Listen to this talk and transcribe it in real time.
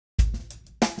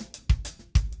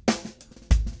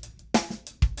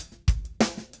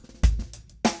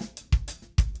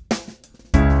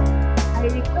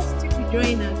request you to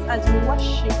join us as we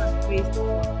worship and praise the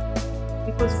Lord.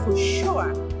 Because for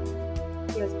sure,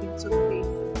 He has been so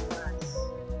faithful to us.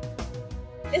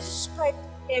 Despite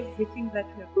everything that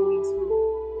we are going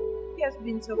through, He has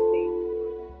been so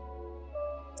faithful.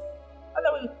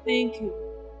 Father, we thank you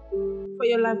for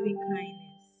your loving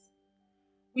kindness.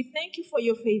 We thank you for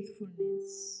your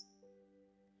faithfulness.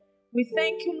 We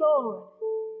thank you, Lord,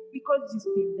 because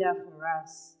you've been there for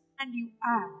us and you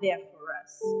are there for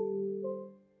us.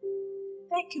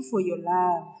 Thank you for your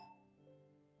love.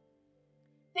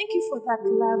 Thank you for that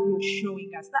love you're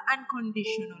showing us, that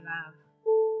unconditional love.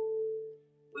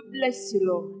 We bless you,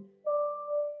 Lord.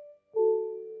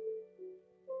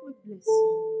 We bless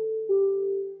you.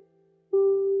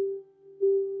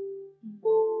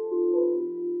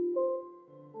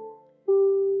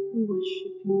 We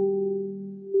worship you.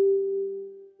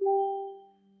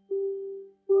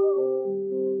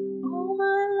 All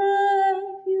my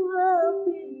life you have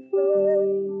been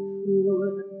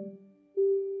faithful.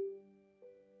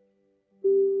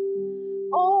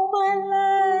 All my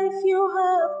life you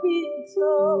have been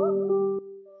so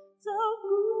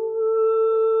good.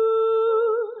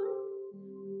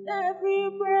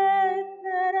 Every breath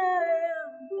that I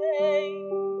am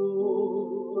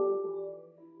able,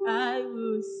 I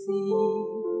will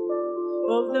sing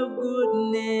of the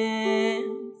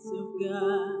goodness of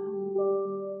God.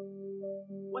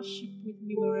 Worship with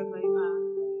me wherever you are.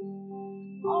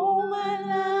 All my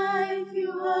life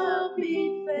you have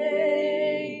been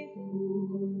faithful.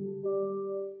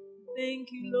 Thank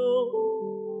you, Lord.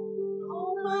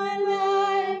 All my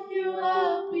life you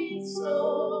have been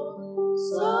so good.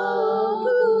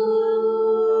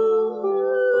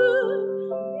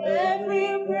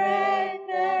 Every breath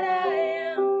that I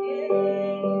am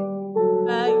able,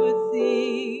 I will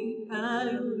sing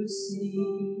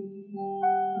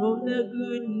of the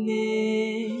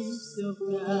goodness of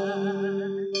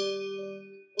God.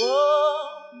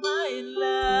 All my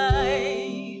life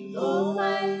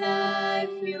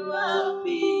you have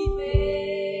been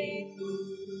faithful.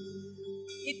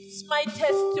 It's my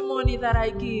testimony that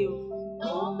I give.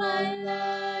 All my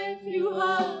life you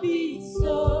have been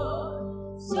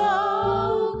so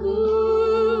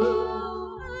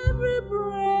good. Every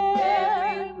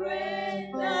breath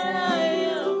that I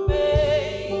am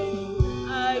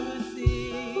able, I will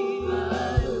sing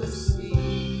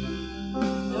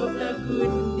of the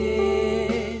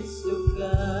goodness of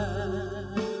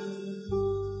God.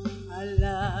 I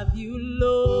love you,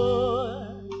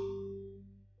 Lord,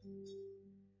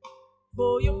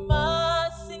 for your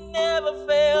mercy never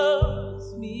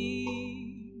fails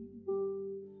me.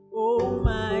 All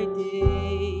my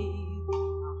days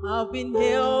I have been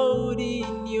held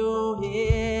in your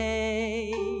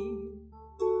hand.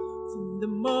 From the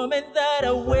moment that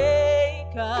I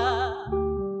wake up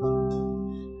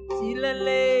till I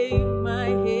lay my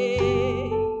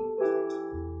head,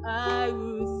 I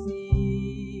will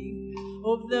sing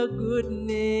of the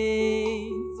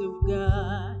goodness of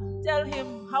God. Tell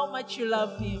him how much you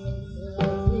love him.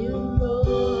 Love you,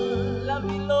 Lord. Love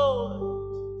you, Lord.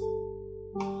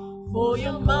 For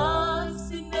your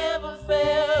mercy never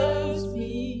fails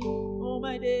me. All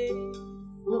my days.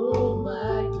 All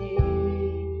my days.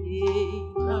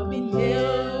 I've been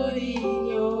held in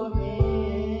your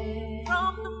hand.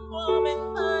 From the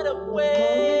moment that I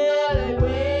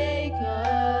wake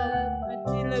up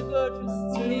until I go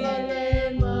to sleep, I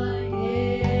lay my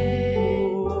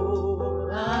head. Oh,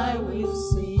 I will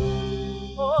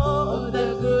sing of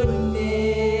the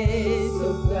goodness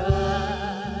of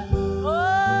God.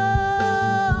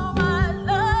 All my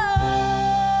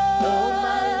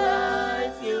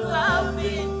life you have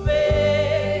been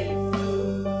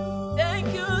faithful. Thank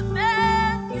you,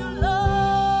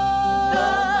 Lord.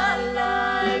 All my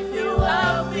life you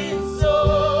have been so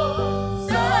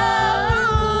good.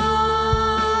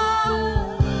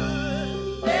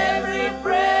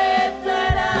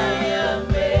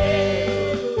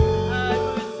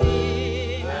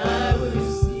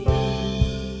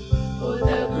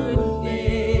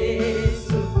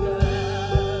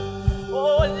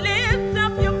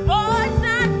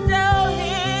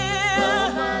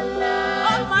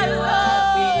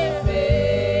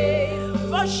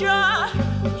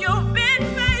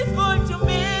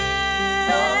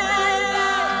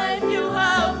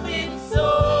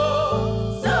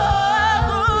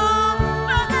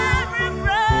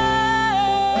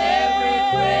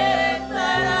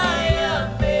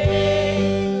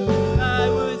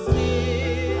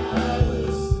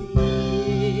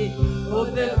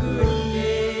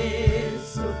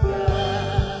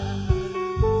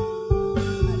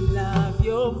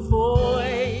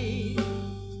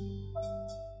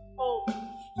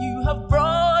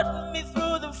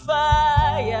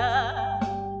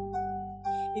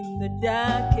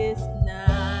 last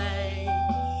night.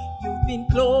 You've been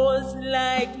close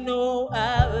like no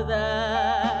other.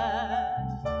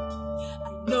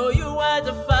 I know you as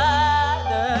a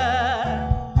father.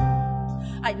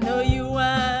 I know you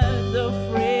as a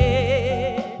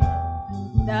friend.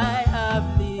 I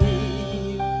have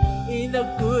lived in the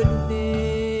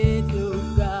goodness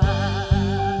of God.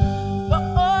 For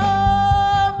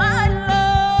all my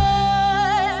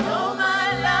life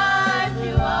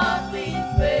you have been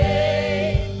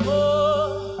faithful.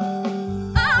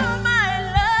 All my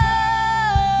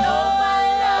life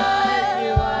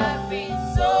you have been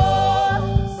so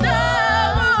good.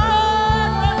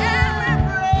 For every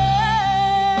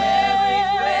breath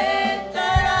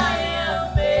that I am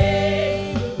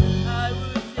made, I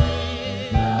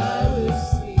will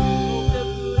sing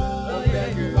of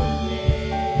the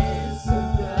goodness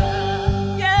of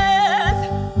God. Yes,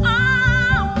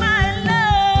 all my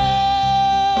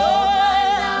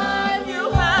life you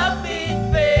have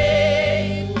been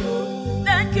faithful.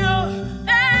 Thank you, Lord.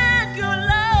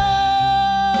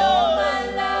 All my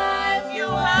life you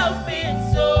have been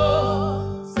so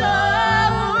good.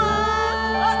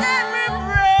 For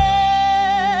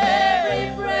every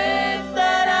breath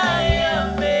that I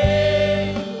am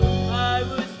made, I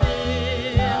will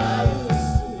sing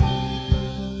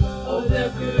of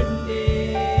the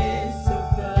goodness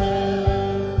of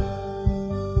God.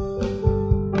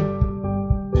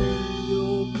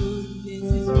 Your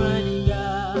goodness is running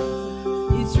out,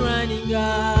 it's running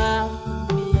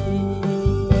after me.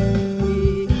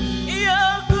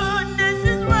 Your goodness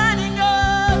is running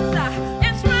after,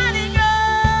 it's running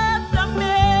after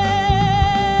me.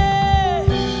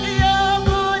 Your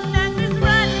goodness is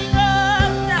running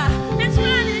after, it's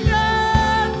running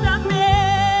after me.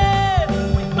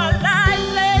 With my life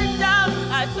laid down,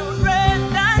 I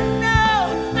surrender now.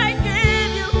 I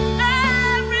give you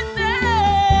everything.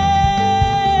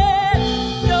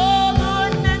 Your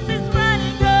goodness is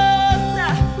running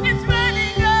after, it's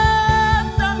running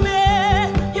after me.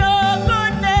 Your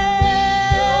goodness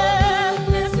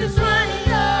is running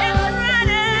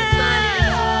after, it's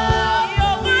running.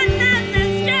 Your goodness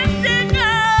is chasing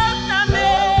after me.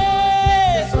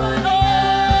 Oh,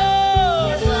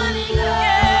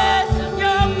 yes,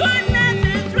 your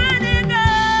goodness is running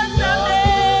after me.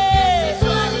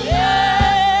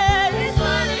 It's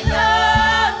running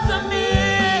after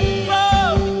me.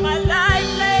 Oh, with my life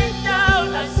laid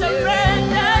down, I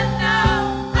surrender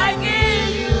now. I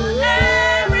give you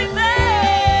everything.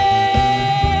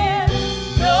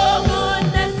 Your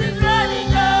goodness is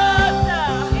running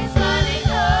after, it's running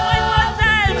after. One more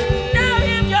time, tell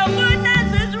him your goodness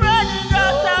is running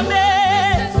after me.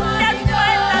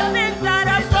 Despite the things that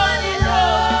I've gone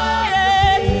through,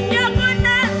 yes, your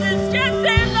goodness is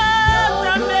chasing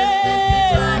after me.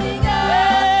 It's running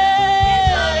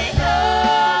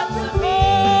after me.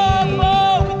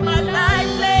 Oh, with my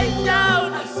life laid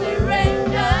down, I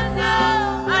surrender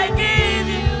now. I give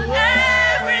you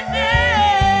everything.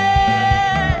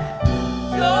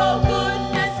 Your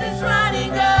goodness is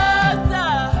running after,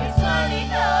 it's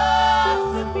running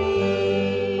after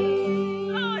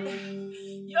me. Lord,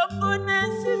 your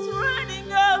goodness is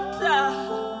running after,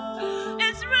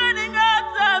 it's running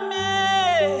after me.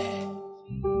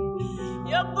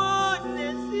 Your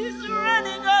goodness is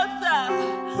running after,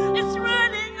 it's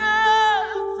running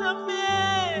after me.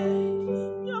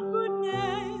 Your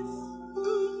goodness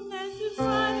is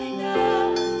running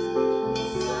after,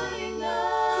 it's running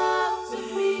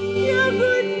after me. Your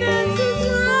goodness is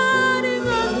running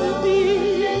after me.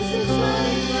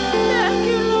 Thank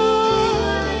you, Lord.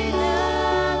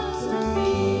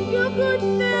 Your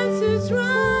goodness is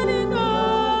running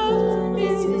after me.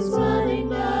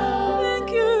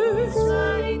 Thank you. It's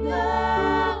running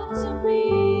after me.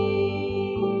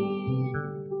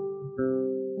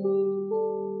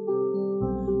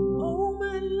 All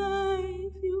my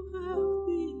life you have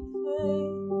been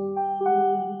faithful.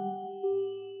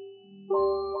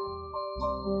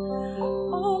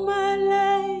 All my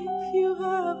life you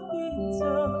have been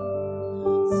so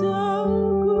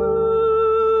good.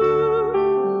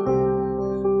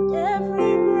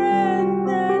 Every breath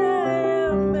that I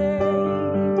am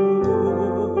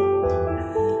able,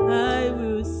 I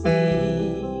will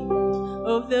sing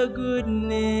of the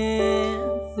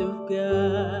goodness of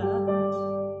God.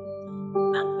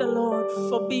 Thank the Lord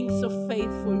for being so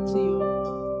faithful to you.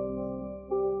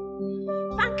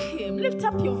 Thank Him. Lift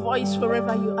up your voice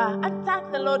wherever you are and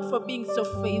thank the Lord for being so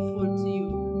faithful to you.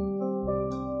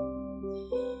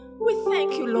 We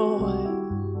thank you, Lord,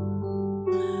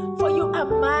 for you are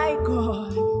my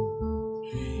God.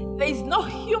 There is no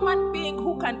human being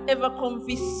who can ever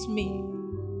convince me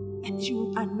that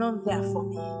you are not there for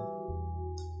me.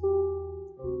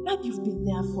 And you've been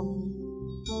there for me.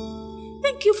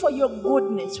 Thank you for your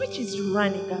goodness, which is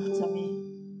running after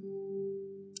me.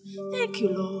 Thank you,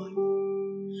 Lord.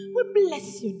 We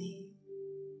bless your name.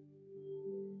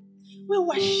 We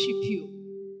worship you.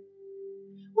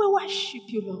 We worship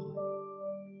you, Lord.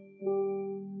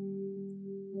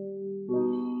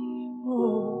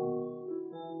 Oh,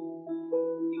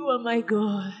 you are my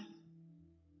God.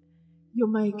 You're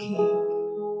my King.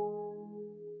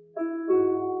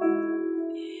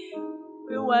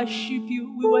 We worship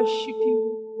you. We worship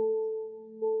you.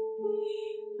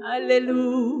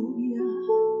 Hallelujah.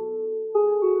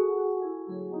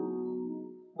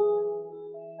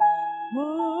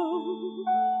 Oh,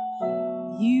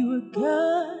 you are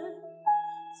God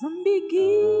from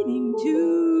beginning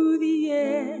to the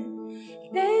end.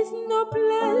 There's no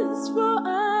place for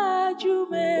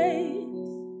arguments.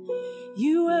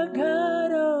 You are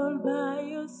God all by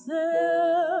yourself.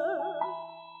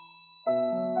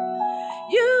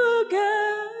 You are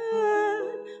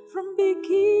God from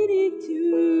beginning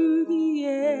to the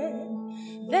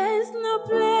end. There's no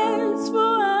place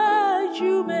for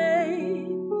arguments.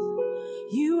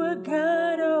 You are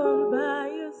God all by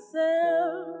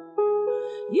yourself.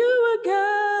 You are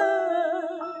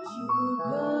God. You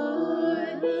are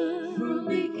God from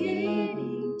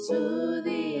beginning to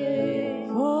the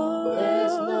end.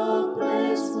 There's no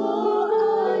place for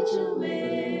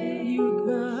argument.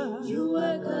 You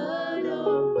are God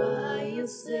all by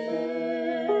yourself.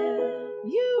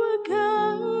 You are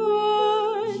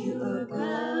God. You are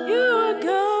God. You are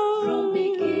God from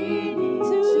beginning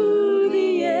to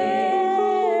the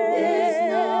end. There's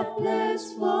end. no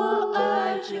place for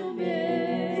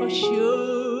argument. For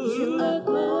sure. You are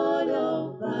God all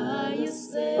by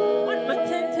yourself. One more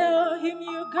time, tell him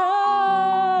you're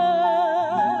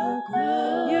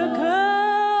God. You're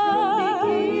God.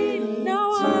 No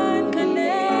one can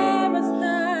ever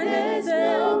stand and There's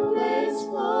say, no place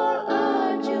for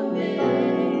argument.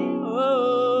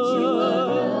 oh, You are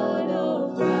God all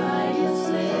by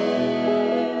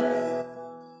yourself.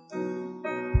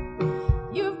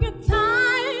 you've got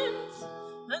times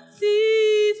and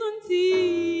seasons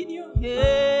in your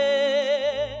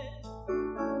head.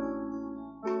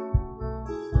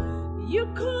 You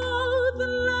call the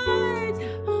light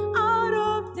out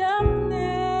of darkness.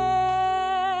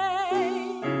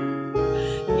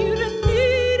 You don't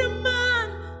need a man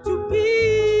to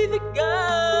be the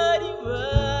God you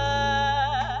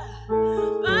are,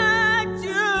 but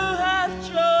you have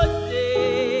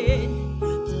chosen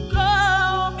to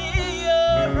call me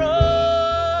your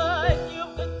own.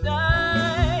 You've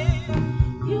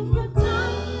got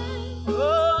time,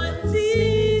 oh, and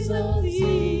seasons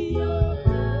in your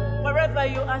head. Wherever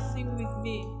you are, sing with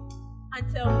me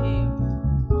and tell him,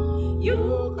 you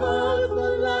call the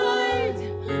light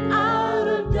out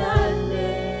of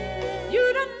darkness.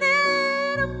 You don't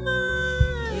need a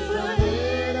man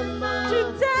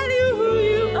to tell you who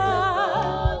you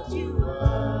are.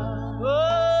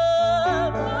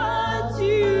 Oh, but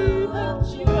you have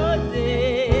chosen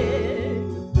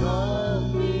to call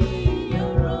me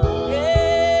your own.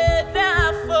 Yeah,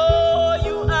 therefore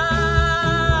you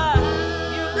are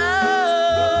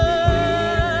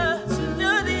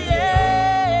to the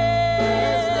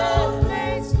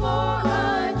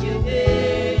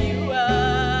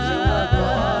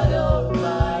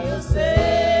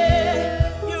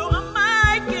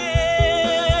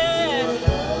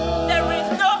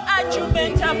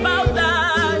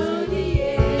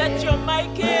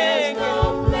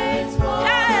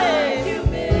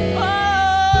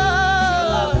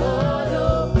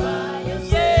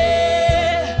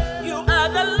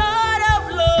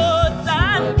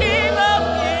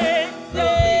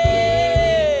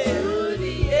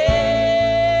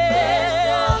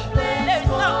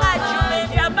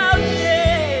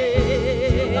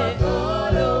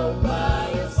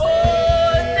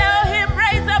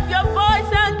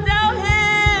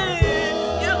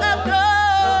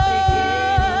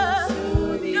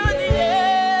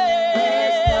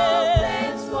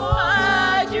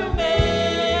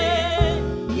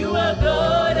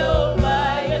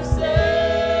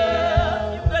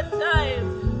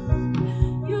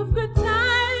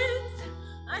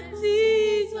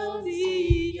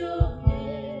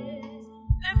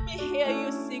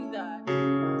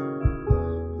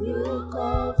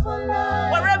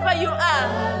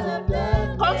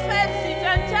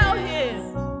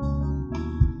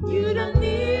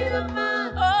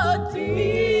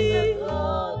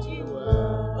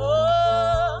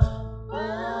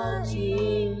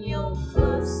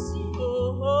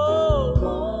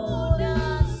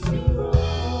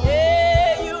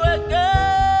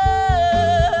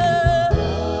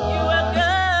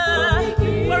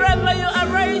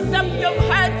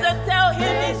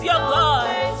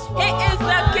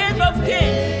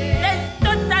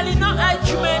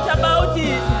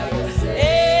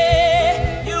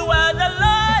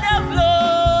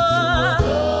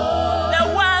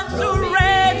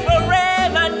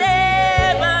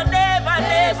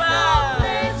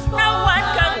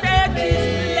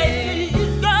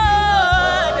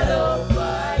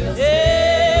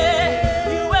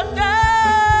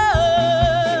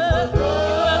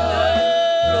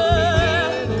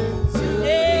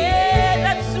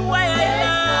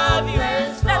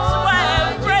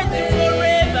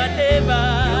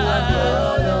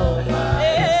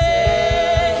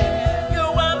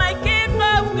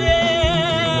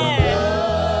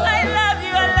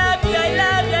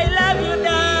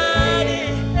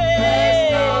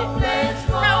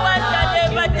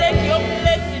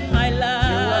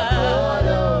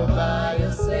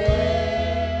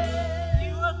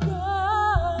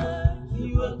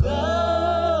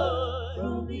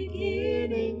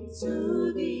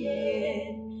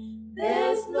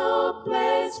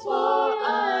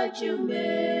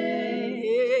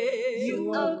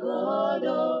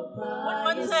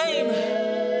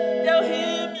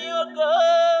Elohim, you're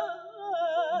God.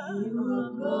 You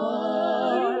are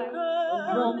God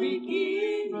from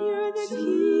beginning to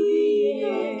the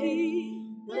end.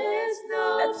 There's no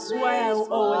That's why I will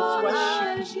always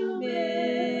worship you.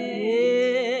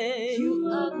 You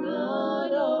are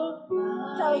God all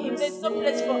by Tell him there's no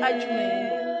place for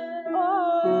argument. Oh,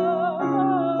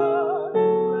 you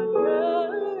are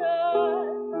God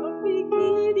from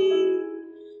beginning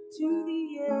to the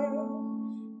end.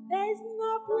 There's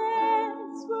no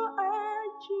place for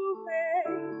argument.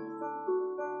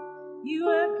 You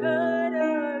are God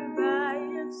all by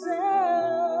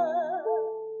yourself.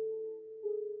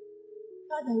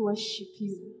 Father, I worship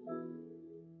you.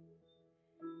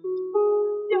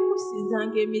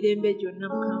 Njakusinzanga emirembe gyonna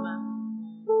Mukama.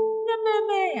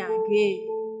 N'emmeeme yange,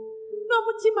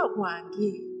 n'omutima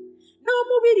gwange,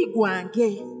 n'omubiri gwange,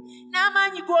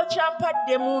 n'amaanyi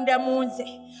g'okyampadde munda mu nze.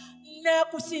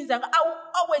 Nakusinzanga. I will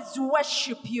always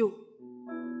worship you.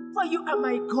 For you are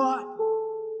my God.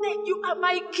 You are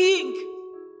my King.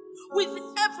 With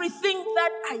everything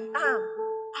that I am,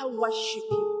 I worship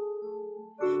you.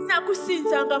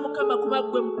 Nakusinzanga Mukama kuba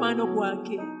gwe mukwano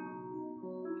gwange.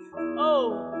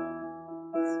 Oh,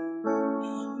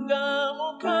 nga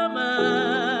Mukama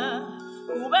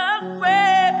kuba gwe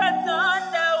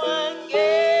Katonda wange.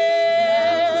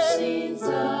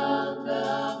 Nakusinzanga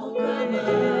Mukama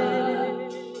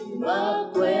kuba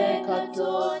gwe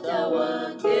Katonda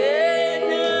wange.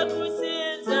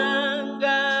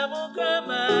 Nakusinzanga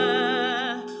Mukama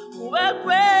kuba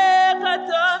gwe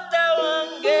Katonda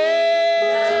wange.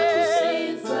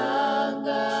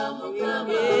 Nakusinzanga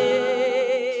Mukama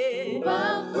kuba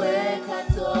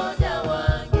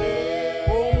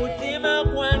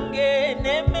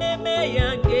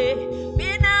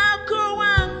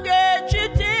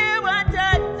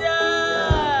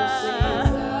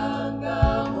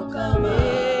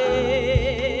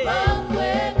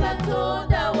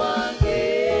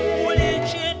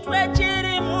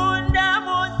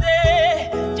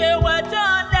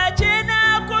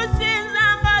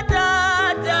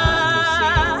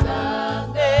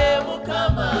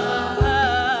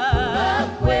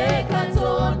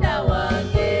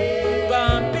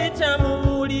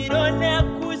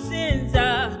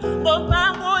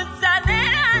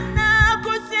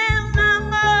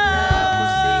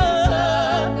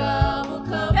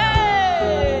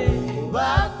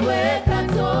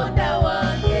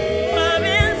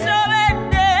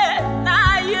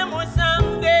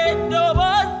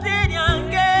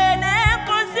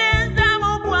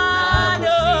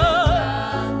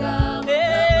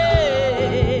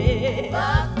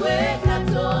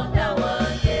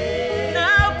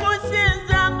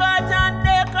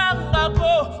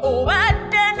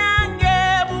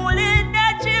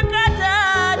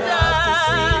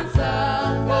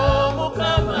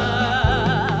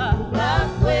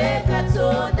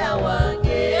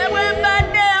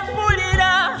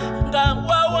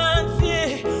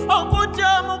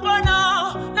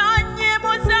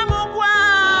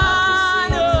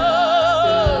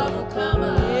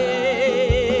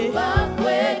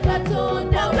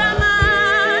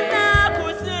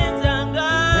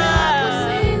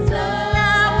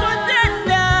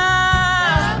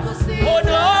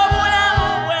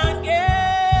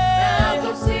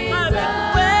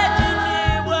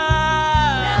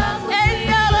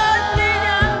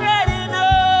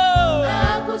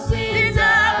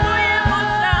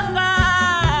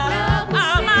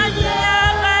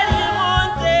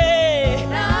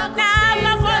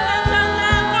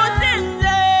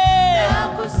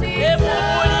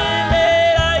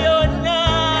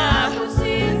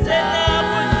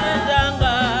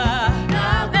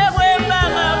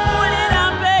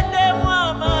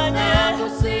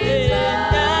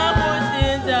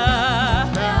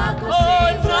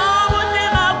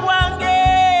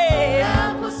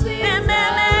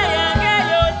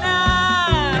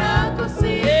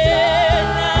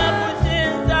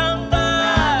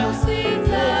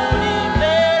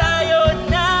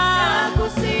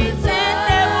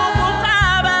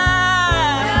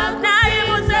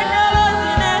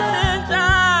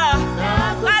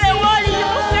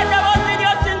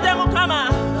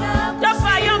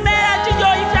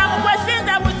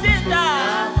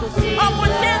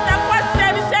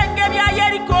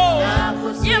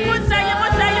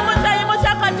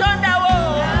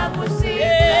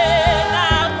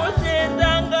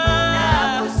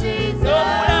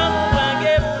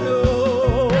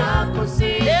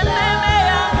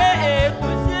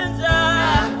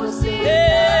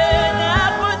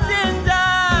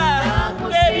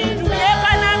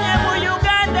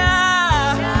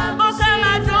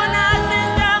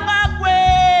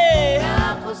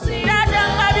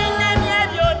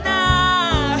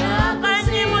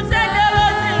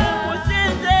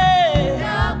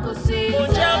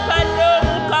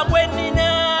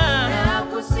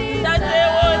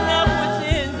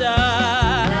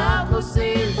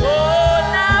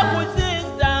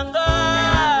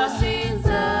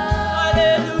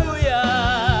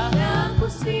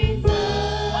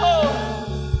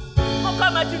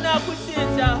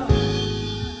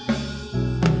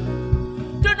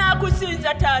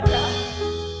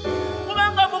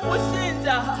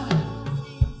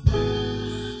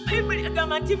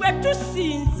Mukama nti bwe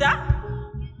tusinza,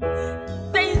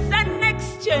 there is an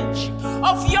exchange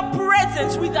of your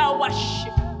presence with our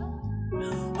worship.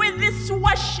 With this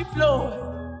worship, Lord,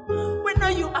 we know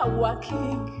you are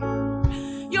working.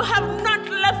 You have not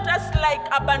left us like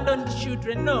abandoned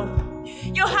children, no.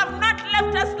 You have not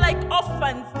left us like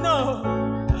orphans,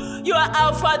 no. You are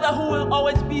our Father who will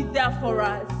always be there for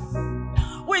us.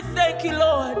 We thank you,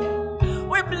 Lord.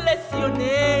 We bless your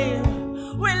name.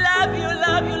 We love you,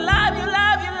 love you, love you,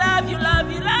 love you, love you, love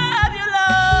you, love you,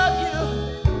 love you.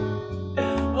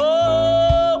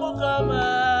 Oh, Mukama.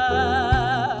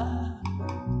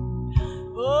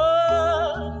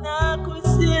 Oh,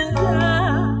 nakusinza.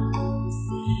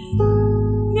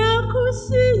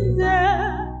 Nakusinza.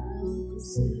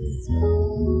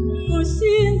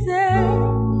 Musinze.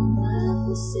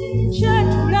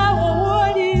 Chatula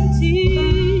wolinti.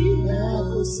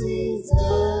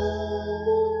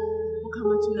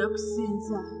 Mukama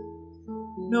tunakusinza.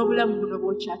 N'obulamu buno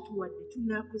bw'okyatuwadde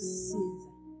tunakusinza.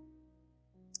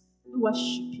 We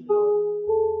worship you,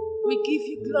 Lord. We give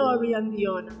you glory and the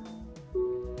honor.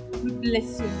 We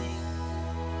bless your name.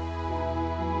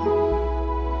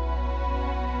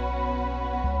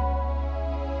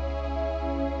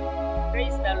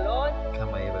 Praise the Lord.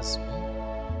 Kama yebazibwe.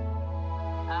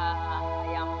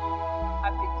 I am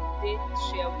happy today to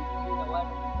share with you the word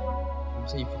of God.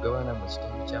 Omusanyufu gabana mu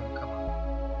kigambo kya Mukama.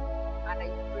 And I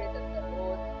pray that the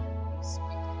Lord will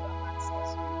speak to your hearts as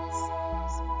you listen to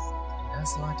this message. Era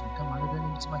nsaba nti Mukama alagana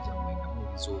emitima gyammwe nga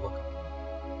muwuliza obubaka buno.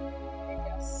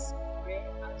 Let us pray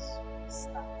as we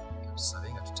start.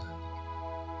 Tusabe nga tutandika.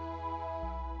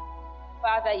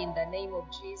 Father, in the name of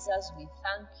Jesus, we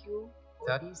thank you for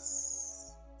That- this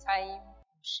time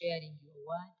of sharing your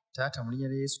word. Taata mu linnya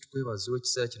lya Yesu tukwebaza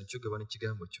ekiseera kino kyogabana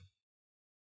ekigambo kyo.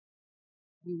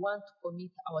 We want to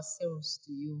commit ourselves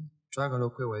to you Twagala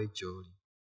okwewayo gy'oli.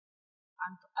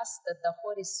 and to ask that the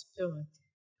Holy Spirit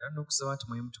Era n'okusaba nti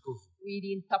Mwoyo Mutukuvu will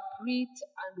interpret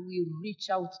and will reach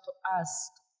out to us,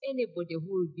 to anybody who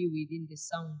will be within the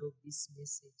sound of this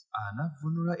message.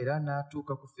 anavvunula era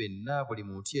n'atuuka ku ffenna buli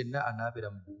muntu yenna anaabeera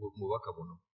mu bubaka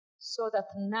buno. So that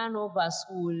none of us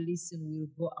who will listen will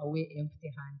go away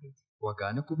empty-handed,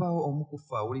 Wagaane kubaawo omu ku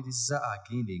ffe awuliriza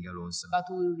agenda engalo nsa. but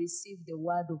will receive the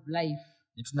word of life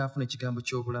Ne tunaafuna ekigambo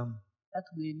ky'obulamu. that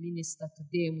will minister to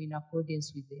them in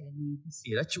accordance with their needs.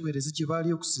 Era kiweereze kye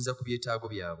baali okusinza ku byetaago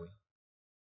byabwe.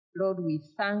 Lord, we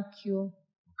thank you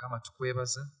Mukama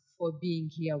tukwebaza for being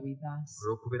here with us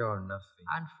olw'okubeera wano naffe.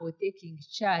 and for taking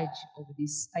charge of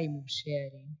this time of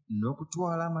sharing.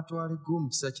 N'okutwala amatwale g'omu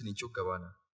kiseera kino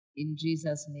eky'okugabana. In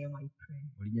Jesus' name I pray.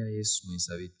 Mu linnya lya Yesu mwe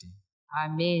nsabidde.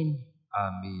 Amen.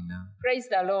 Amiina. Praise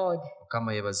the Lord.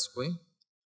 Mukama yeebazibwe.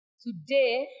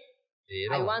 Today,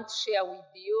 Era I want to share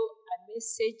with you a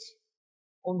message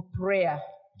on prayer.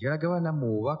 njagala gabana mu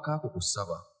bubaka ku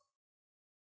kusaba.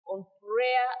 On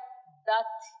prayer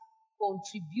that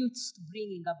contributes to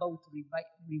bringing about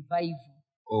revival.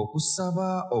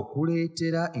 Okusaba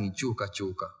okuleetera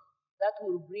enkyukakyuka. That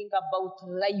will bring about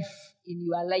life in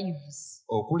your lives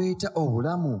Okuleeta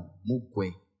obulamu mu ggwe.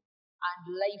 and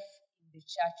life in the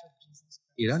church of Jesus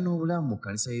Christ. Era n'obulamu mu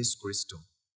kkanisa ya Yesu Kristo.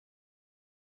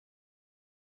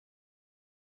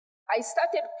 I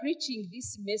started preaching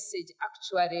this message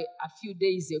actually a few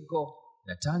days ago.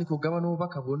 Natandika okugabana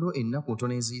obubaka buno ennaku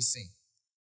ntono eziyise.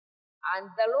 And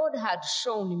the Lord had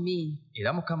shown me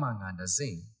Era Mukama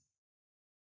ng'andaze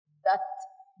that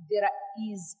there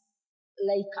is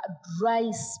like a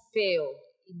dry spell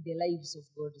in the lives of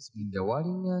God's people. nga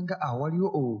walinganga awaliwo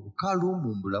obukalu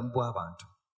mu bulamu bw'abantu.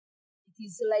 It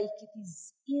is like it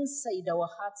is inside our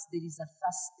hearts there is a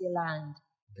thirsty land.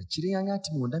 Nga kirenganga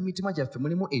nti munda mu mitima gyaffe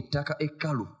mulimu ettaka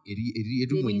ekkalu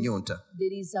erimu ennyonta.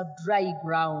 There is a dry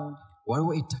ground.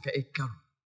 Waliwo ettaka ekkalu.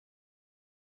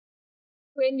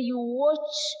 When you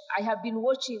watch, I have been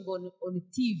watching on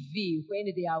TV when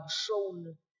they have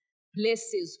shown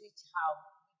places which are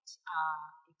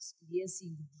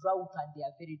experiencing drought and they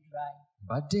are very dry.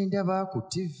 Badde ndaba ku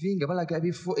TV nga balaga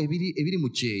ebifo ebiri mu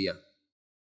kyeya.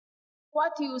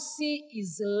 What you see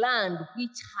is land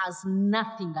which has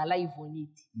nothing alive on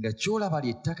it. Nga kyolaba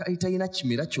ly'ettaka eritalina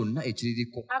kimera kyonna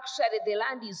ekiririko. Actually, the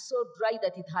land is so dry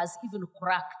that it has even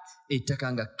cracked.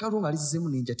 Ettaka nga kkalu nga lizzeemu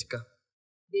n'enjatika.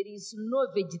 There is no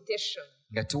vegetation.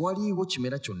 Nga tewaliiwo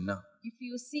kimera kyonna. If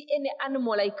you see any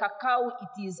animal like a cow,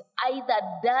 it is either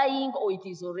dying or it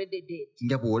is already dead.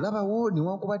 Nga bw'olabawo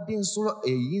newankubadde ensolo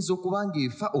eyinza okuba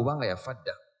ng'efa oba nga yafa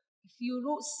dda. If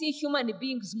you see human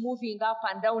beings moving up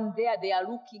and down there, they are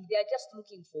just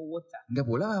looking for water. Nga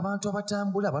bw'olaba abantu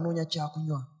abatambula banoonya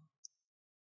kyakunywa.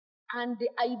 And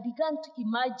I began to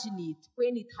imagine it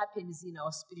when it happens in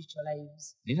our spiritual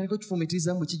lives. Ninaliko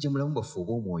kifumitiriza mu kijja mulamu bwaffe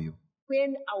obw'omwoyo.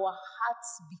 When our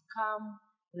hearts become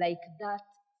like that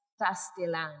thirsty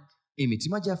land.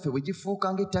 Emitima gyaffe bwe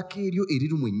gifuuka ng'ettaka eryo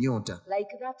erirumu ennyonta.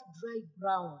 Like that dry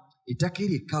ground. Ettaka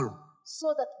eryo ekkalu.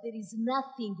 So that there is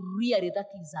nothing really that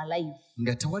is alive.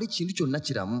 Nga tewali kintu kyonna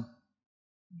kiramu.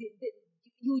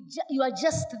 You are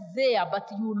just there,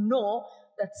 but you know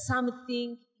that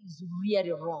something is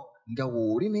really wrong. Nga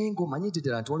wooli naye ng'omanyite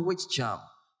ddala nti waliwo ekikyamu.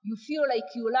 You feel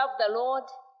like you love the Lord.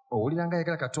 Owulira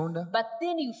ng'ayagala Katonda. But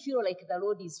then you feel like the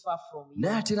Lord is far from you.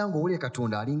 Naye ate era ng'owulira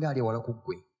Katonda alinga ali ewala ku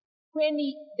ggwe. When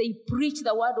they preach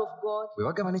the word of God, bwe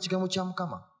bagamba n'ekigambo kya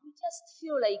Mukama. you just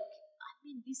feel like,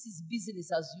 this is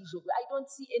business as usual. I don't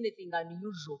see anything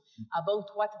unusual about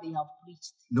what they have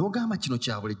preached. N'ogamba kino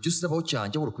kya bulijjo sirabawo kya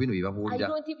njawulo ku bino bye I babuulira.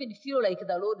 don't even feel like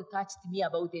the Lord touched me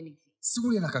about anything.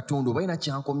 Siwulira na Katonda oba alina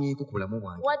kyankomyeko ku bulamu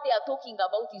bwange. What they are talking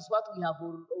about is what we have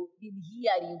been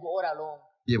hearing all along.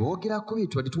 Bye boogerako bye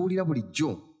tubadde tuwulira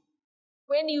bulijjo.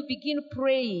 When you begin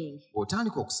praying,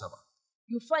 Bw'otandika okusaba.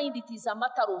 you find it is a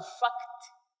matter of fact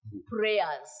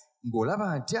prayers.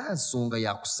 Ng'olaba nti nsonga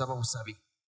ya kusaba busabi.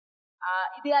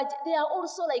 They are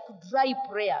also like dry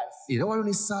prayers. Era waliwo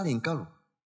n'essaala enkalu.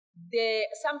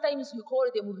 Sometimes we call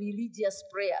them religious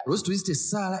prayers. Olwoozi tuyita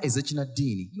essaala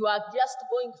ez'ekinnaddiini. You are just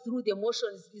going through the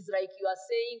motions. It's like you are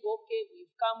saying, okay,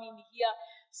 we've come in here,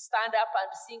 stand up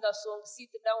and sing a song,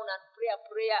 sit down and pray a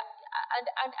prayer,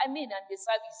 and the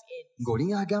service ends.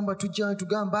 Ng'olinga agamba tujja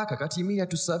tugamba kakati yimirira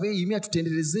tusabe yimirira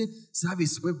tutendereze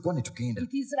saavisi bweggwa ne tugenda.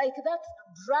 It is like that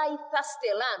dry,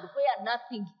 thirsty land where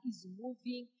nothing is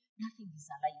moving, nothing is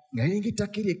alive. Nga liringa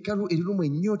ettaka eryo ekkalu erirumu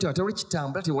ennyonta nga tewali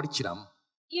kitambula tewali kiramu.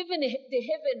 Even the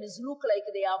heavens look like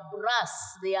they are brass,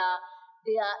 they are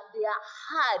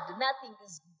hard, nothing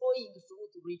is going through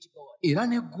to reach God. Era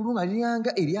n'eggulu nga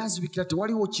liringa eryazibikira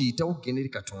tewaliwo kiyitawo kugenda eri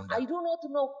Katonda. I do not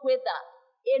know whether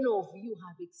any of you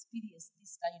have experienced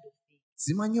this kind of thing.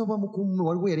 Simanyi oba mukummwe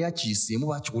waliwo yali akiyiseemu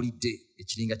bakiwulidde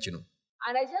ekiringa kino.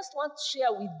 And I just want to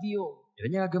share with you Era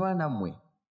nyagabana nammwe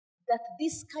that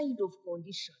this kind of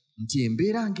condition, nti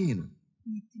embeera ng'eno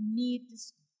it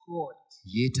needs God.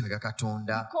 yeetaaga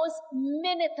Katonda. Because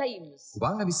many times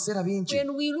Kubanga biseera bingi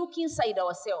when we look inside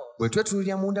ourselves, bwe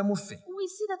twetunuulira munda mu ffe we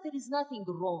see that there is nothing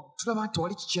wrong. tulaba nti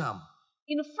tewali kikyamu.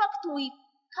 In fact, we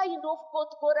kind of go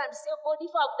to God and say, God,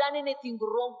 if I've done anything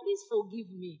wrong, please forgive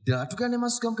me. Ddala tugenda ne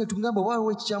maaso ga Mukama tugamba oba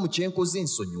waliwo ekikyamu kye nkoze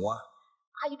nsonyiwa.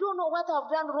 I don't know what I've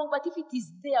done wrong, but if it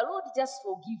is there, Lord, just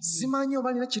forgive me. Simanyi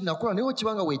oba nina kye nakola naye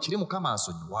wekibanga weekiri Mukama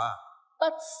ansonyiwa.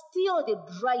 But still the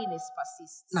dryness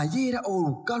persists. Naye era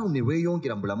olukalu ne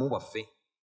lweyongera mu bulamu bwaffe.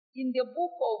 In the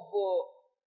book of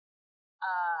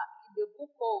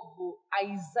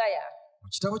Isaiah, Mu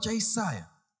kitabo kya Isaaya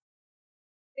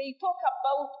they talk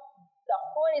about the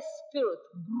Holy Spirit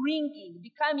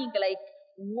becoming like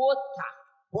water.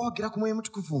 boogera ku Mwoyo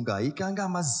Mutukuvu ng'ayiika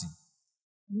ng'amazzi.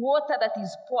 Water that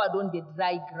is poured on the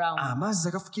dry ground. Amazzi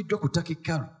agafukiddwa ku ttaka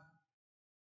ekkalu.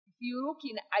 If you look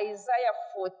in Isaiah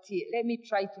 40, let me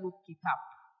try to look it up.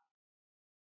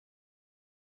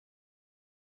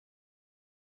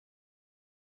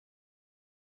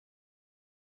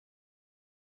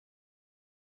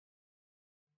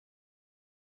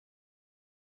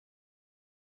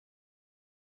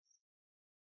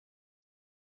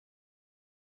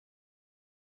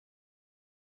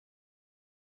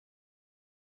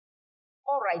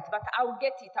 All right, but I'll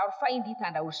get it. I'll find it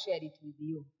and I will share it with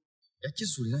you.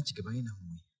 Yakisuulira nkigabane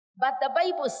nammwe. But the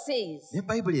Bible says Naye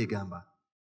Bayibuli egamba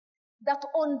that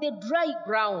on the dry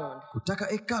ground, ku ttaka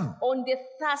ekkalu, on the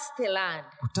thirsty land,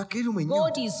 ku ttaka erimu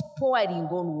God ennyonta, is pouring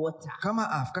on water. Mukama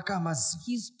afukako amazzi,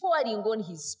 He's pouring on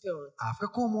His Spirit.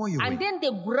 afukako omwoyo And we. then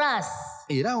the grass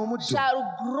Era omuddo shall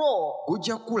grow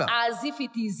gujja kukula as if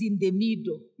it is in the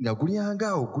middle. nga gulyanga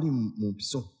awo guli mu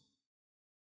mpiso.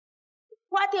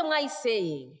 What am I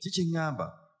saying? Ki kye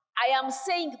ŋŋamba? I am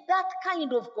saying that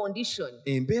kind of condition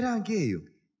Embeera ng'eyo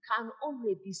can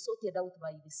only be sorted out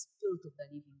by the Spirit of the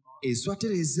living God.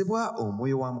 eswaterezebwa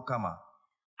omwoyo wa Mukama.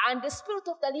 And the Spirit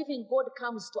of the living God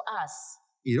comes to us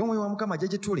Era omwoyo wa Mukama ajja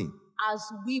gye tuli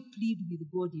as we plead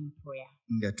with God in prayer.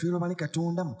 nga tweroba ne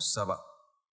Katonda mu kusaba.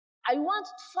 I want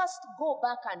to first go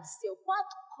back and say, what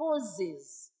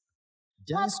causes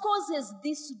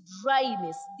this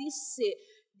dryness,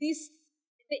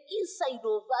 the inside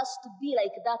of us to be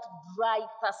like that dry,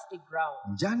 thirsty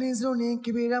ground? Njanenzero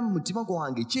n'enkeberera mu mutima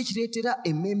gwange ki ekireetera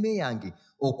emmeeme yange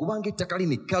okuba ng'ettaka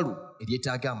lino ekkalu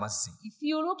eryetaaga amazzi. If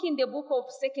you look in the book of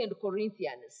 2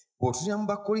 Corinthians, Bw'otuulira mu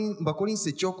Bakolinsi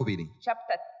ekyokubiri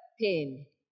chapter 10,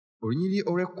 olunyiriri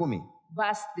olw'ekkumi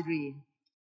verse 3,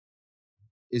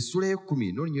 essula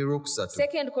y'ekkumi n'olunyiriri lwokusatu.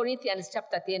 2 Corinthians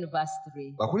chapter 10 verse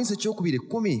 3. Bakolinso ekyokubiri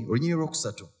 10 olunyiriri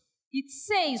lwokusatu. It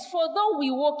says, for though we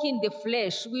walk in the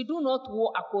flesh, we do not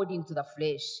war according to the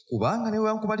flesh. Kubanga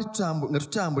newankubadde nga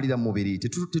tutambulira mu mubiri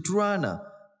tetulwana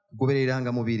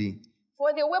kugobereranga mubiri.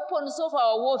 For the weapons of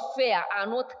our warfare are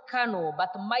not carnal, but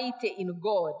mighty in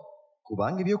God.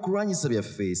 Kubanga ebyokulwanyisa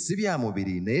byaffe si bya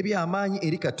mubiri naye by'amaanyi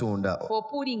eri Katonda For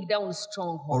pulling down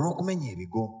strongholds. olw'okumenya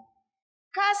ebigo.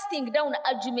 Casting down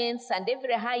arguments and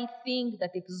every high thing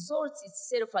that exalts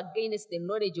itself against the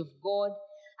knowledge of God,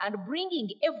 and bringing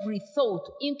every thought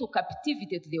into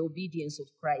captivity to the obedience of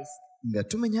Christ. Nga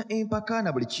tumenya empaka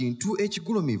na buli kintu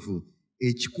ekigulumivu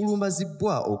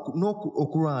ekikulumbazibwa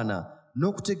okulwana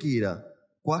n'okutegeera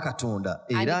kwa Katonda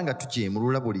era nga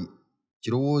tukyemulula buli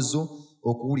kirowoozo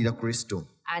okuwulira Kristo.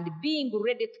 And being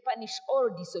ready to punish all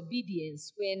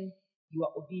disobedience when your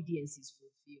obedience is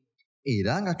fulfilled.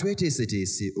 Era nga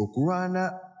tweteeseteese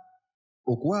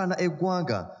okuwaana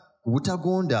eggwanga ku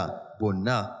butagonda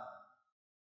bwonna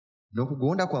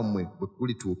n'okugonda kwammwe bwe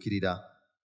kulituukirira.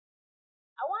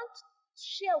 I want to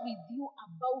share with you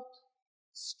about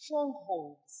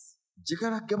strongholds.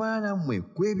 Njagala kugabana nammwe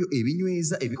ku ebyo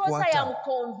ebinyweza Because I ebikwata. am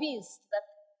convinced that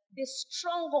the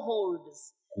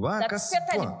strongholds Kubanga that Satan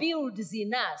kasiddwa builds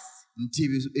in us, nti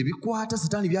ebikwata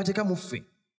Setaani by'ateeka mu ffe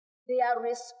they are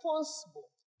responsible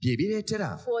bye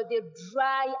bireetera for the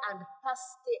dry and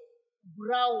thirsty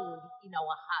ground in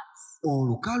our hearts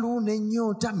olukalu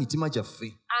n'ennyonta mu mitima gyaffe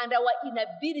and our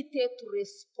inability to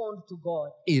respond to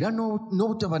God era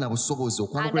n'obutaba na busobozi and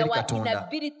okwanukula eri our Katonda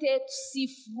inability to see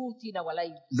fruit in our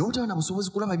lives, n'obutaba na busobozi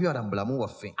kulaba bibala mu bulamu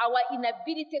bwaffe our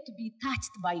inability to be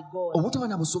touched by God. obutaba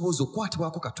na busobozi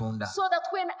okukwatibwako Katonda. So that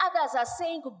when others are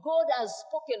saying, God has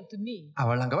spoken to me,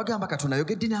 Abalala nga bagamba Katonda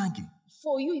ayogedde nange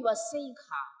for you are saying,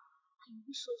 I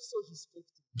wish also he spoke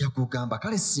to me. jakugamba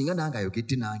kale singa nange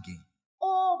ayogedde nange.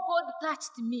 Oh, God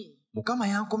touched me. Mukama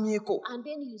yankomyeko. And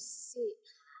then you say,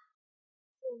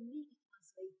 for me it was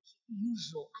like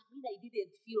usual. I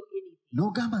didn't feel anything.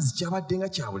 N'ogamba nzi kyabadde nga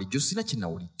kya bulijjo sina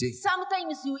kinawulidde.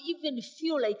 Sometimes you even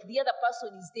feel like the other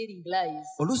person is telling lies.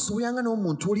 Oluusi weyanga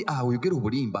n'omuntu oli awo oyogera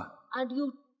obulimba And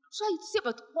you try to say,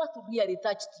 but what really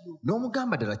touched you?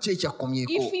 n'omugamba ddala ki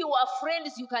ekyakkomyeko. If you are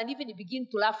friends, you can even begin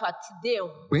to laugh at them,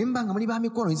 bwe mba nga muli ba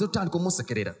mikono oyinza otandika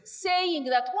omusekerera saying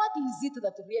that what is it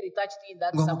that really touched you in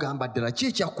that someone? ng'omugamba ddala ki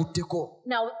ekyakutteko.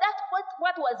 Now,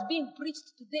 what was being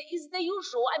preached today is the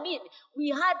usual. I mean, we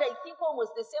had, I think,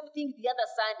 almost the same thing the other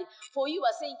Sunday. For you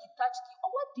are saying it touched you.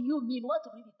 Oh, what do you mean? What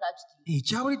really touched you?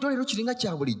 Ekyabuliddwa leero kiringa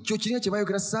kya bulijjo kiringa kye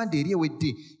baayogera sande eri ewedde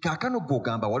kaakano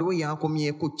gw'ogamba waliwo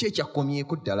yankomyeko ki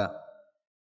ekyakkomyeko ddala.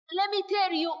 Let me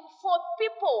tell you, for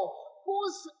people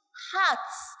whose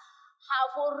hearts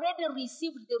have already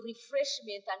received the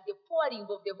refreshment and the pouring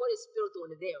of the Holy Spirit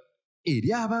on them,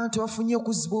 Eri abantu abafunye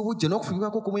okuzzibwa obujja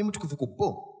n'okufulibwako okw'Omwoyo Mutukuvu ku bo,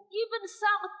 even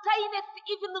some tiny,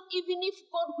 even if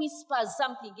God whispers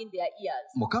something in their ears,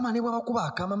 Mukama ne bw'abakuba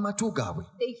akaama mu matu gaabwe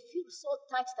they feel so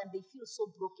touched and they feel so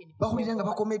broken. bawulira nga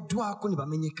bakomeddwako ne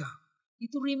bamenyeka.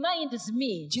 It reminds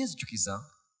me Kinzijukiza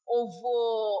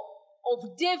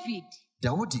of David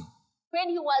Dawudi when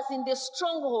he was in the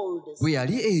strongholds bwe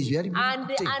yali eyo yali and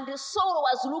mukutte Saul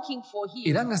was looking for him.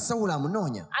 era nga Sawulo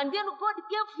amunoonya. And then God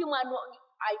gave him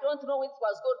I don't know if it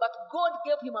was God, but God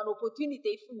gave him an opportunity,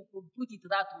 if we could put it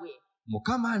that way,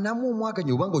 Mukama namuwa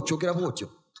omwaganya oba ng'okyogera bw'otyo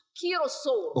kill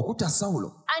Saul. okutta Sawulo.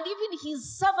 And even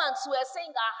his servants were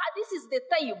saying, this is the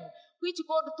time which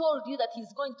God told you that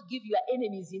he's going to give your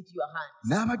enemies into your hands.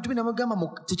 N'abaddu be namugamba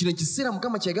kino ekiseera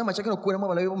Mukama kyagamba kyagenda okukuweeramu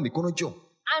abalabe bo mu mikono gyo.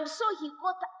 And so he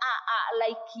got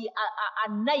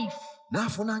a knife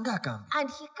N'afuna ng'akambe and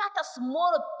he cut a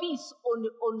small piece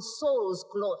on Saul's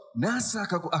cloth. n'asa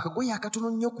akagoye akatono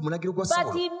nnyo ku munagiro gwa But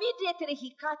Sawulo. immediately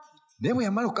he cut it, Naye bwe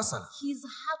yamala okukasala his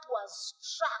heart was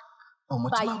struck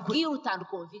omutima by gwe guilt and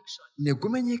conviction. ne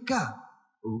gumenyeka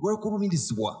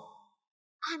olw'okulumirizibwa.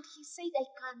 And he said, I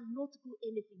cannot do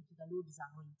anything to the Lord's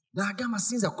anointing. N'agamba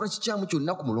siyinza kukola kikyamu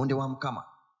kyonna ku mulonde wa Mukama.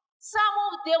 Some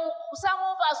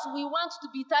of us, we want to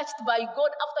be touched by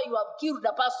God after you have killed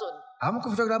a person. Abamu ku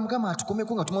tutagala Mukama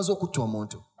atukomeko nga tumaze okutta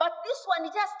omuntu. But this one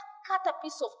just cut a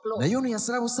piece of cloth. Naye ono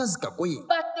yasala busazi kagoye.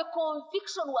 But the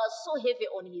conviction was so heavy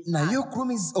on his Naye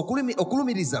heart.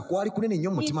 okulumiriza kwali kunene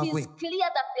nnyo mu It mutima gwe. is clear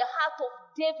that the heart of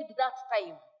David that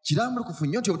time Kirambulukufu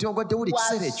nnyo nti omutima gwa Dawudi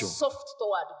ekiseera ekyo was soft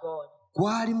toward God.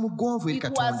 gwali mugonvu eri It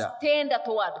was Katonda. tender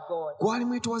toward God. Gwali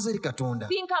mwetowaza eri Katonda.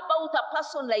 Think about a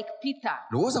person like Peter.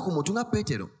 Lowooza ku muntu nga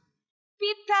Peetero.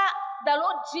 Peter, the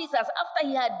Lord Jesus, after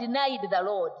he had denied the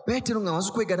Lord, Peetero ng'amaze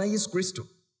okwegaana Yesu Kristo.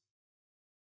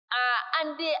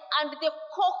 and the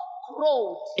cock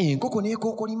crowed, Enkoko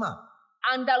n'ekookolima.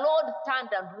 And the Lord turned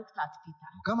and looked at Peter.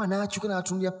 Mukama n'akyuka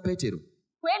n'atunuulira Peetero.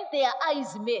 When their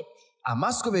eyes met,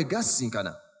 Amaaso ge bwe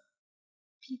gasinkana,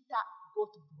 Peter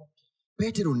got broken.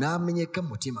 Peetero n'amenyeka mu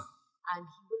mutima. And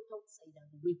he went outside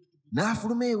and wept.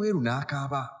 N'afuluma eweeru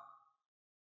n'akaaba.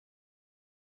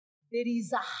 There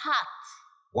is a heart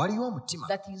Waliwo omutima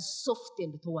that is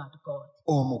softened toward God.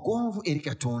 omugonvu eri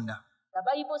Katonda. The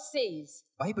Bible says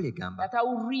Bayibuli egamba that I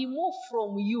will remove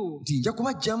from you nti nja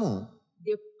kubaggyamu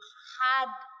the hard,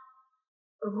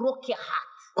 rocky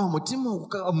heart, omutima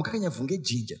omukakanyavu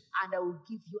ng'ejjinja, and I will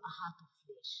give you a heart of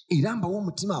flesh. era mbawa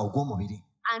omutima ogw'omubiri.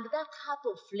 And that heart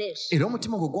of flesh, Era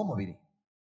omutima ogwo ogw'omubiri,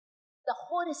 the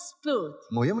Holy Spirit,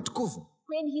 Mwoyo Mutukuvu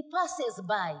when he passes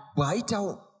by,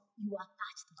 bw'ayitawo you are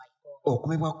touched by God.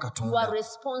 okumibwa ku You are Katonda,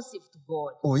 responsive to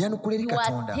God. oyanukula eri You are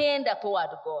Katonda, tender toward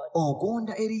God.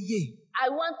 ogonda eri ye. I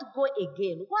want to go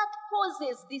again. What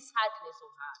causes this hardness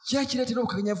of heart? Ki ekireetera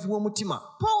obukakanyavu bw'omutima?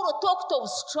 Paul talked of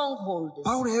strongholds,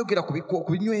 Pawulo yayogera ku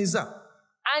binyweza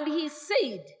and he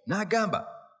said n'agamba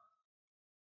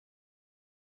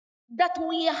that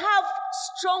we have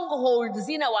strongholds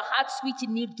in our hearts which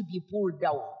need to be pulled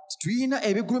down. tulina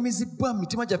ebigulumizibbwa mu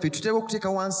mitima gyaffe tutera okuteeka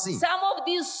wansi. Some of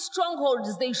these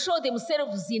strongholds, they show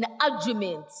themselves in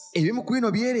arguments Ebimu ku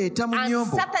bino byereeta mu and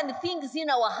nnyombo certain things in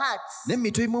our hearts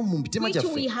n'emito ebimu mu mitima which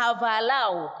we gyaffe have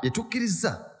allowed bye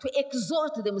tukkiriza to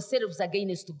exalt themselves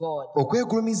against God.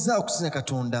 okwegulumiza okusinga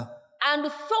Katonda, And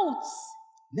thoughts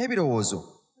n'ebirowoozo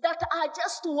that are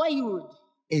just wild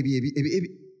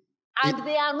ebyo and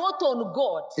they are not on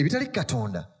God. ebitali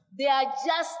Katonda. They are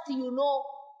just,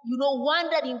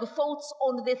 wandering thoughts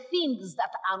on the things that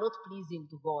are not pleasing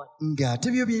to God.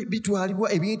 Ng'ate byo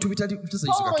bitwalibwa ebintu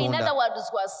bitasanyusa Paul, in Katonda. other words,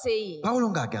 was saying, Pawulo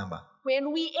ng'agamba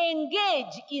when we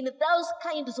engage in those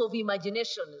kinds of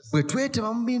imaginations, bwe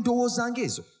twetaba mu ndowooza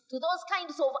ng'ezo to those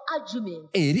kinds of arguments,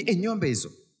 eri ennyomba ezo,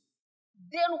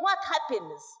 then what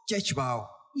happens? ki ekibaawo?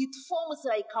 It forms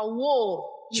like a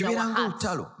wall in Kibeera our hearts.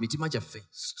 ng'olutalo mu mitima gyaffe.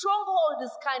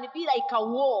 Strongholds can be like a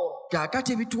wall,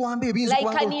 Kaakati ebituwambe ebiyinza like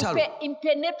okuba an ng'olutalo.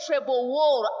 impenetrable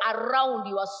wall around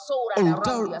your soul and around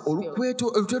Olutalo your spirit. olukweto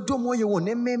oluteddwa omwoyo wo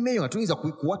n'emmeeme yo nga tuyinza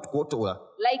kuwatoola.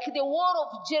 Like the wall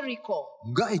of Jericho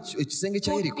Nga ekisenge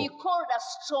kya could Yeriko be called a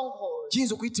stronghold.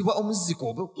 kiyinza okuyitibwa omuziko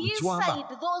oba ekiwamba.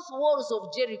 Inside those walls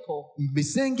of Jericho, Mu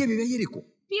bisenge ebyo bya Yeriko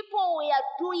people were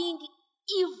doing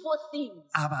evil things.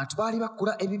 abantu baali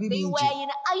bakola ebibi They bingi were in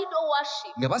idol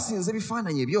worship. nga basinza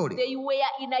ebifaananyi ebyole, They were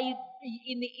in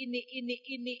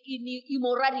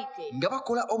immorality. nga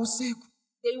bakola obuseeku,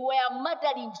 They were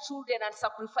murdering children and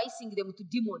sacrificing them to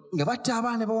demons. nga batta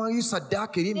abaana bawangayo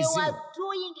saddaaka eri They emizimu, were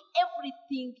doing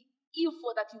everything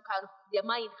evil that their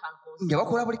mind can conceive. nga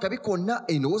bakola buli kabi konna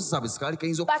endowooza zaabwe zikaali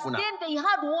kayinza But okufuna, then they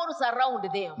had walls around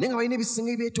them. naye nga balina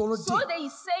ebisenge ebyetoolodde. So they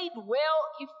said, well,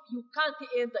 if you can't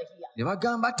enter here, Ne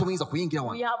bagamba tomuyinza kuyingira we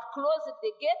wano, have closed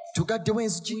the gate. tugaddewo We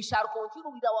enzigi, shall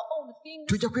continue with our own things.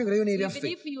 tujja kweyongerayo Even n'ebyaffe,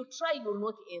 if you try, you will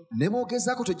not enter. ne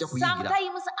boogezaako tojja kuyingira.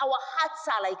 Sometimes our hearts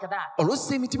are like that.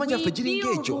 Oluusi emitima gyaffe We giringa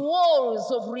build ekyo,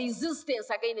 walls of resistance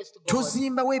against God.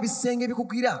 tuzimbawo ebisenge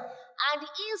ebikugira, And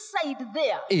inside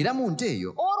there, era mu nte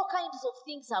eyo all kinds of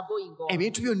things are going on.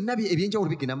 ebintu byonna ebyenjawulo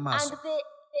bigenda mu And maaso.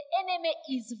 the enemy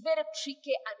is very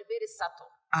tricky and very subtle.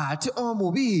 Ate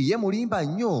omubi ye mulimba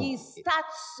nnyo, He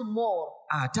starts small,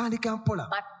 atandika mpola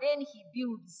but then he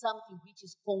builds something which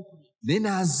is concrete. naye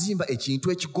n'azimba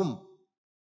ekintu ekigumu.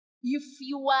 If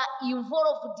you are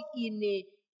involved in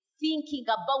thinking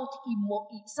about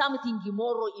something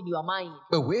immoral in your mind,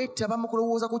 Bwe weetaba mu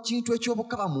kulowooza ku kintu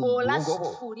eky'obukaba mu or bwongo bwo,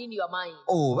 lustful in your mind,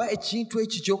 oba ekintu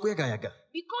eki ky'okwegaayaga,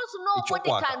 because nobody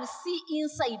Ekyokwata. can see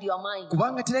inside your mind.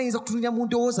 kubanga terayinza kutunulira mu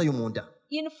ndowooza yo munda.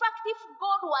 In fact, if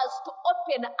God was to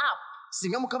open up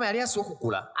Singa Mukama yali asobola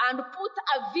okukula and put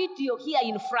a video here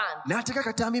in front, n'ateeka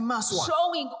akatambi mu maaso wano,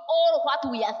 showing all what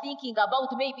we are thinking about,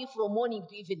 maybe from morning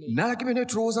to evening, n'alaga ebyo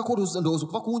tulowoozaako ndowooza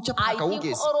okuva ku nkya I paka think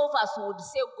akawungeezi, all of us would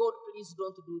say, God, please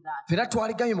don't do that. fera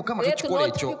twaligamye Mukama Let tekikola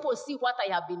not ekyo, people see what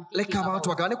I have been thinking leka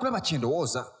abantu about. bagaane kulaba kye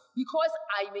ndowooza, Because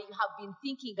I may have been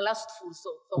thinking lustful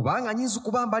thoughts. kubanga nnyinza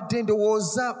okuba mbadde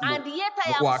ndowooza And yet I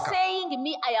am mukwaka, saying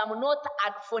me, I am not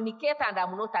a fornicator and I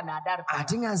am not an adulterer.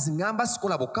 ate nga nziŋŋamba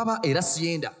sikola bukaba era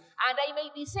siyenda. And I may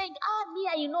be saying,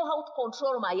 me, I know how to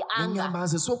control my anger. Neŋŋamba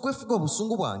nze nsobola okwefuga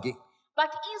obusungu bwange, But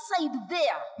inside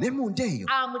there, ne mu nte eyo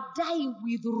I'm dying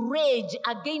with rage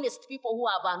against people who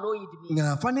have annoyed me.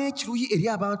 nga nfa n'ekiruyi eri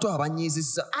abantu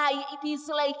abanyiizizza, It is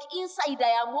like inside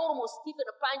I am almost even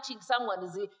punching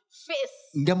someone's face.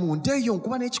 nga mu nte eyo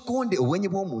nkuba n'ekikonde obwenyi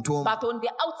bw'omuntu omu, But on the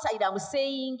outside, I'm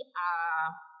saying,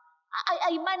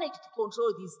 I manage to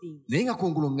control these things. naye nga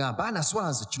kungulu ŋŋamba anaswala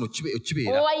nze kino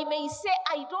kibeera Or I may say,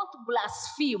 I don't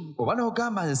blaspheme. oba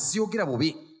n'ogamba nsiyogera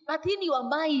bubi But in your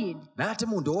mind, naye ate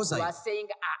mu ndowooza you yo are saying,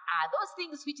 those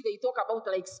things which they talk about,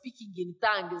 like speaking in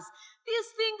tongues, these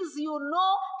things,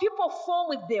 people form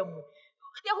with them.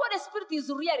 The Holy Spirit is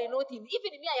really not in.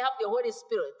 Even me, I have the Holy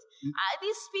Spirit.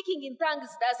 This speaking in tongues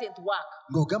doesn't work.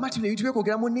 ng'ogamba nti ebintu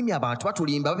by'okwogera mu nnimi abantu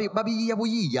batulimba babiyiiya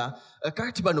buyiiya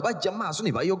kakati bano bajja mu maaso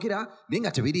ne bayogera naye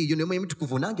nga tebiriiyo ne mwoyo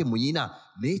mutukuvu nange muyina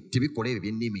naye tebikola ebyo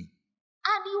by'ennimi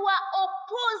And you are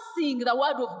opposing the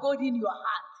word of God in your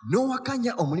heart.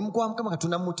 n'owakanya omulimu gwa mukama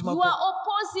katonda mu mutima You gwo are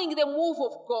opposing the move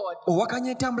of God.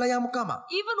 owakanya entambula ya mukama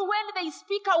Even when they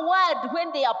speak a word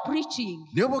when they are preaching,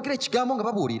 naye boogera ekigambo nga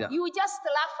babuulira you just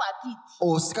laugh at it.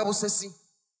 osika busesi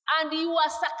And you are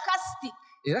sarcastic.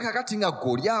 era kakati nga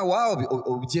ggwe oli awo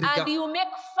obijereka And you make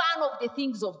fun of the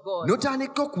things of God.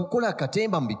 n'otandika okukola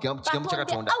akatemba mu But kigambo on kya the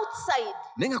katonda outside,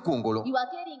 naye nga ku ngolo you are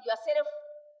telling yourself,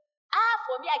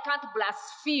 for me, I can't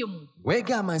blaspheme.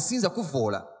 weegamba nsinza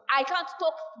kuvoola I can't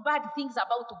talk bad things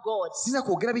about God. sinza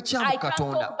kwogera bikyamu I ku can't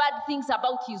katonda talk bad things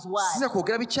about His word. sinza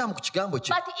kwogera bikyamu ku kigambo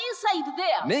kye But inside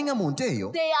there, naye nga mu nte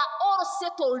eyo they are all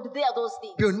settled there, those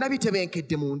things. byonna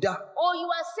bitebenkedde munda Or you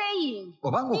are saying,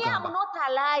 Oba me, I'm ng'ogamba not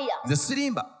a liar. nze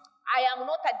sirimba I am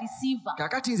not a deceiver.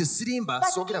 kaakati nze sirimba But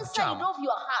soogera ku inside kyamu of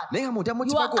your heart, naye nga munda mu you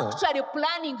mutima are gwo actually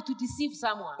planning to deceive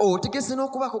someone. otegese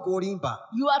n'okubaako gw'olimba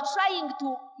You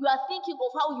are thinking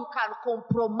of how you can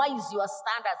compromise your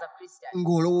stand as a Christian.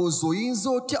 ng'olowooza oyinza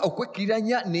otya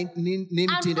okwekkiriranya And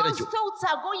n'emitendera those gyo thoughts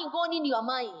are going on in your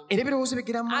mind. era ebirowoozo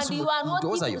bigera mu And maaso you mu are not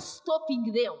ndowooza even yo stopping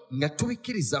them. nga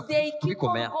tubikkiriza They keep on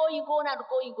kubikomera going on and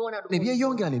going on and ne going on.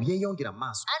 byeyongera ne byeyongera mu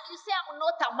maaso And you say, I'm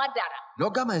not a murderer.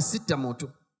 n'ogamba nsitta muntu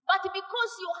But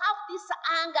because you have this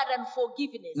anger and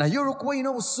forgiveness naye olw'okuba olina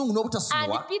obusungu and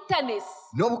n'obutasunwa bitterness,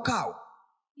 n'obukaawo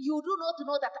you do not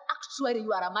know that actually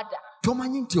you are a murderer.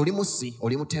 tomanyi nti oli musi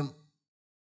oli mutemu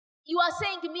You are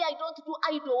saying to me, I don't do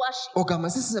idol worship. ogamba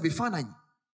nsisinza bifaananyi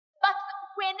But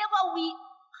whenever we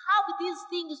have these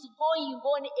things going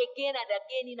on again and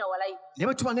again in our life, naye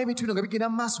bwe tuba n'ebintu bino nga bigenda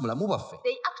mu maaso mulamu bwaffe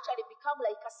they actually become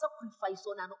like a sacrifice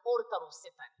on an altar of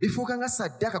Satan. bifuuka nga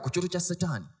saddaaka ku kyoto kya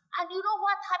setaani And you know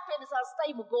what happens as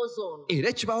time goes on? era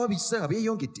ekibaawo ebiseera nga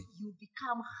byeyongedde You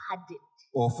become hardened.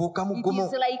 ofuuka It mugumu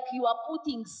is like you are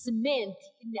putting cement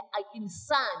in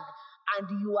sand and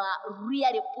you are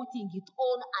really putting it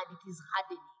on and it is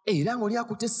hardening. era ng'oli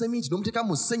akutte seminti n'omuteeka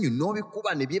mu ssenyu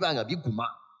n'obikuba ne byeba nga biguma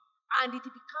And it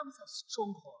becomes a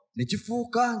stronghold. ne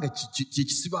kifuuka nga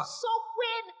kyekisiba So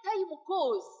when time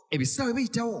goes ebiseera bwe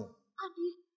biyitawo and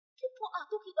people are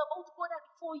talking about God and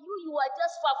for you, you are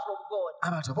just far from God.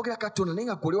 abantu aboogera katonda naye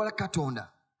nga ggwe oli wala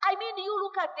katonda I mean, you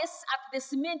look at the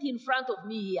cement in front of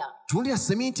me here. tunuulira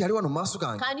seminti ali wano mu maaso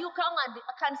gange Can you come and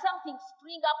can something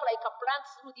spring up like a plant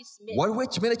through this cement? waliwo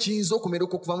ekimera kiyinza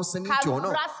okumerako okuva mu seminti Can ono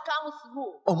grass come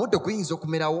through? omuddo guyinza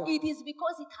okumerawo It is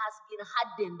because it has been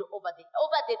hardened over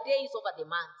the days, over the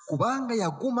months. kubanga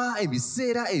yaguma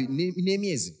ebiseera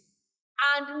n'emyezi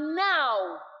And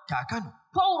now, kaakano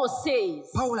Paul says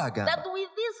pawulo agamba that with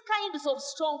these kinds of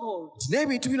strongholds,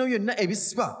 n'ebintu bino byonna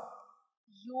ebisiba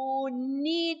you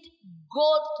need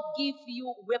God to give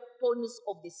you weapons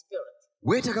of the Spirit.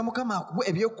 weetaaga mukama akuwe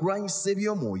ebyokulwanyisa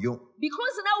eby'omwoyo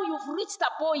Because now you've reached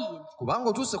a point kubanga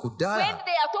otuuse ku when ddaala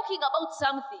they are talking about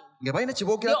something, nga balina the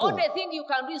kyeboogerako only thing you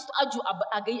can do is to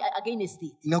argue against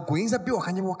it. nga gweyinza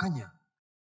biwakanya biwakanya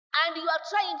And you are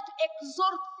trying to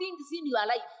exalt things in your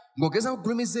life ng'ogeza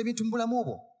kugulumiza ebintu mu bulamu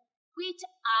bwo which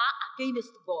are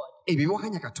against God. ebyo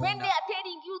biwakanya When katonda they are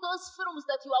telling you those films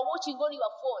that you are watching on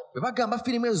your phone, bwe bagamba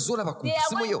firimu ezo z'olaba ku they are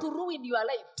simu yo going to ruin your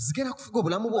life. zigenda kufuga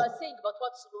obulamu You bwo are saying, but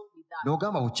what's wrong with that?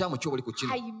 n'ogamba bukyamu ki obuli ku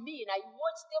kino I mean, I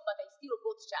watch them, but I still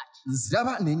go to church.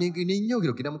 nziraba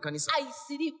nenyongera okgenda mu kanisa I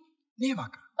sleep,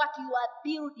 neebaka but you are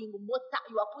building mortar,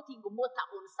 you are putting mortar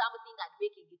on something and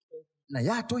making it concrete. naye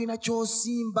ate olina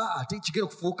ky'osimba ate kigenda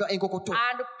okufuuka enkokoto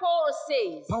And Paul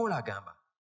says pawulo agamba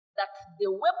that the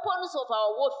weapons of our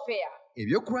warfare,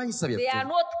 ebyokulwanyisa they are byaffe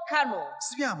not carnal,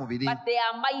 si bya mubiri but they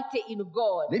are mighty in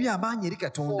God ne byamaanyi eri for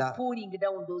katonda pulling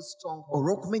down those strongholds.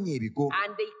 olw'okumenya ebigo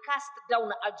And they cast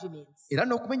down arguments era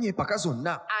n'okumenya empaka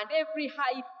zonna and every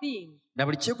high thing na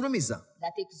buli kyekulumiza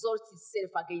that exalts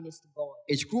itself against God.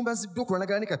 ekikulumbaziddwa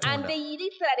okulanagana ne And katonda they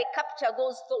literally capture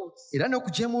those thoughts era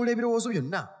n'okujeemulula ebirowoozo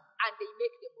byonna and they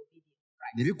make them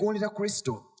obedient. ne bigondera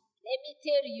kristo Let me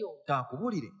tell you,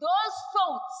 kankubuulire those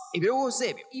thoughts, ebirowoozo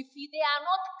ebyo if they are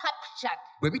not captured,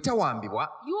 bwe bitawambibwa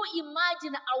you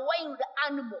imagine a wild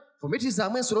animal.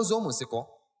 fumitizaamu ensolo z'omu nsiko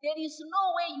There is no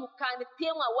way you can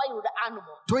tame a wild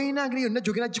animal toyina ngeri yonna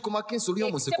gy'ogenda gikomako ensolo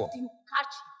y'omu nsiko except you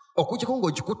catch it. okujjako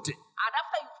ng'ogikutte And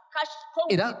after you've cashed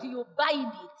Era- it, you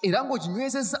bind it. era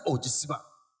ng'oginywezezza ogisiba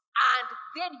And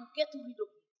then you get rid of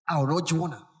it. awo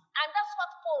n'ogiwona. And that's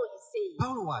what Paul is saying.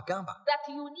 Pawulo w'agamba That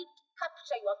you need to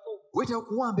capture your thoughts weetaaga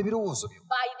okuwamba ebirowoozo byo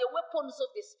by the weapons of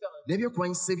the Spirit,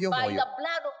 n'ebyokulwanyisa by eby'omwoyo the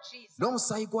blood of Jesus,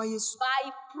 n'omusaayi gwa Yesu by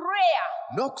prayer,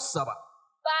 n'okusaba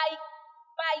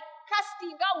by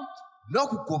casting out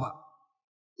n'okugoba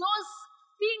those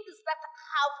things that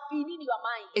have been in your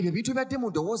mind. ebyo bintu ebadde mu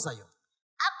ndowooza yo.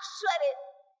 Actually,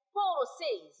 Paul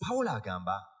says Pawulo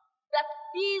agamba that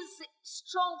these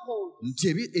strongholds nti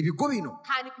ebigo bino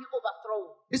can be overthrown,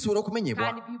 bisobola okumenyebwa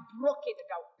can be broken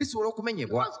down. bisobola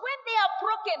okumenyebwa Because when they are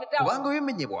broken kubanga down,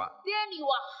 bimenyebwa then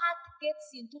your heart gets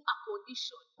into a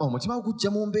condition omutima gujja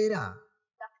mu mbeera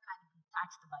that can be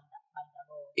touched by the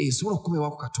Lord. esobola okukomebwa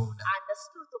ku Katonda And the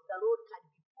Spirit of the Lord can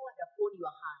be poured upon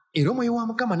your heart. era omwoyo wa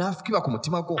Mukama n'afukibwa ku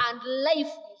mutima gwo And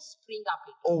life will spring up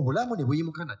again. obulamu ne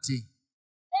buyimuka nate.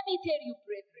 Let me tell you,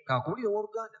 brethren, Kankubulire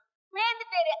w'oluganda when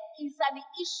there is an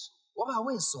issue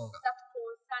wabaawo ensonga that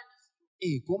concerns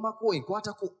you, ekomako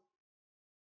enkwatako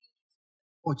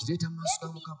ogireeta mu maaso ga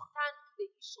let me Mukama. turn to the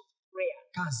issue of prayer.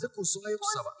 Kanze ku nsonga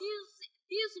y'okusaba. Because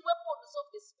these weapons of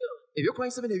the Spirit,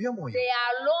 Ebyokulwanyisa bino eby'omwoyo they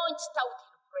are launched out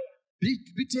in prayer.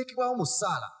 biteekebwawo mu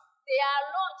ssaala. They are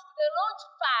launched, the launch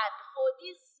pad for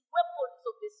these weapons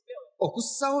of the Spirit.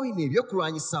 Okussaawo bino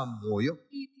ebyokulwanyisa mu mwoyo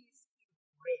It is in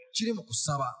prayer. kiri mu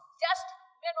kusaba. Just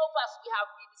many of us, we have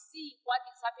been seeing what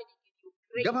is happening in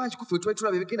Ukraine, nga bangi ku ffe twali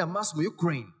tulaba ebigenda mu maaso mu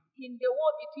Ukraine, in the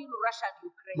war between Russia and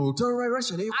Ukraine. mu lutalo lwa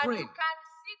Russia ne And you Ukraine, can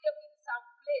see them in some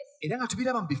place. era nga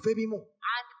tubiraba mu bifo ebimu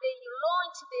And they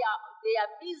launch their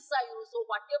missiles or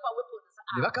whatever weapons ne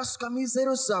are. bakasuka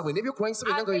mizeero zaabwe n'ebyokulwanyisa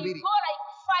byonna And nga they bibiri go like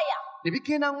fire. ne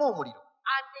bigenda ng'omuliro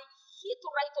And they hit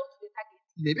right onto the target.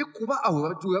 ne bikuba awo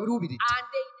we babiruubiridde And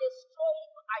they destroy,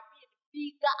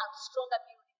 bigger and stronger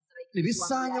buildings like ne this one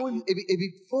bisaanyawo we are in.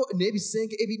 ebifo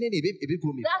n'ebisenge ebinene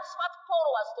ebigulumivu. That's what Paul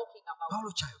was talking about.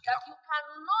 Pawulo That kyayogera you can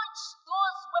launch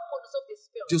those weapons of the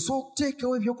Spirit. gy'osobola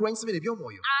okuteekawo ebyokulwanyisa bino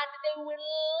eby'omwoyo And they will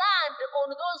land on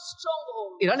those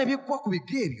strongholds. era ne biggwa ku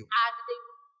bigo ebyo And they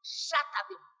will shatter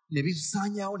them. ne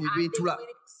bisaanyawo ne And they bibeetula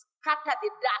will scatter the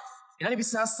dust. era ne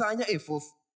bisaasaanya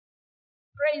enfuufu.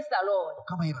 Praise the Lord.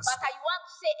 Mukama yeebazibwe. But I want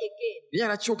to say again naye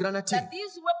anakyogera nate that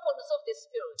these weapons of the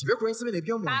Spirit nti ebyokulwanyisa bino can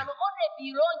eby'omwoyo only be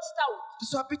launched out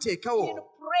tusobola biteekawo in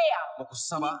prayer, mu in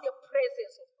kusaba the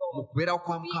presence of mu God. kubeerawo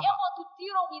kwa Be Mukama able to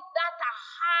deal with that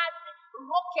hard,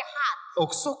 rocky heart,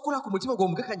 okusobola okukola ku mutima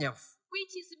gw'omugakanyavu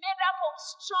which is made up of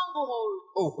strongholds,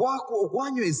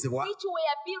 ogwanywezebwa which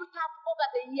were built up over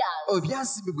the years,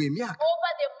 ebyazimbibwa emyaka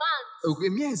over the months,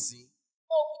 emyezi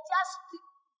of just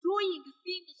doing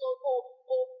things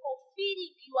or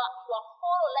feeding your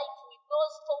whole life with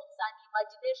those thoughts and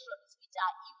imaginations which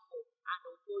are evil and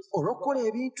opposed. olw'okukola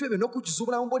ebintu ebyo n'okukiza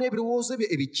obulamu bwo n'ebirowoozo ebyo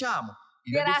ebikyamu.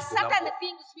 There are certain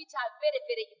things which are very,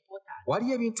 very important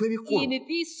waliyo ebintu ebikulu in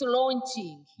this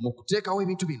launching. mu kuteekawo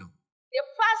ebintu bino. The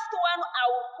first one, I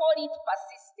will call it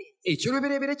persistence.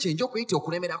 Ekyolubereberye kyenja okuyita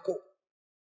okulemerako.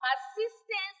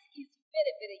 Persistence is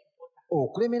very, very important.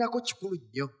 Okulemerako kikulu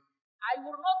nnyo. I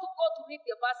will not go to read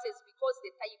the verses because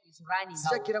the time is running out.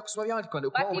 Sijakira kusoma byawandikwa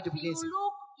But okuba if you bugenzi.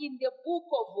 look in the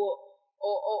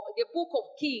book of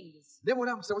Kings, Ne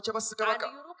bw'olaba mu kitabo and ky'Abassekabaka,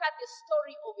 you look at the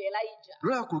story of Elijah,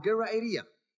 lulaba ku lugero lwa Eriya.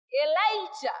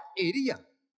 Elijah,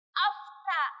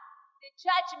 after the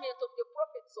judgment of the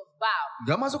prophets of Baal,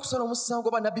 ng'amaze okusala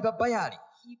omusango bannabbi ba Baali,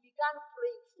 he began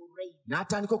praying for rain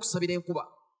n'atandika okusabira enkuba.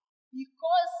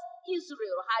 because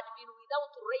Israel had been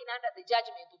without rain under the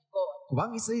judgment of God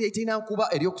Kubanga Isirayiri yali terina nkuba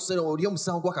eri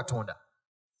omusango gwa Katonda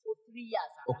for 3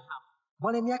 years and a half.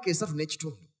 kumala emyaka 3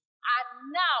 n'ekitundu. And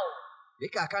now Naye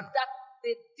kaakano that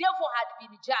the devil had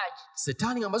been judged,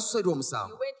 Setaani ng'amaze okusalirwa he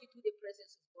omusango went into the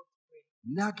presence of God to pray.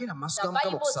 n'agenda mu maaso The ga Mukama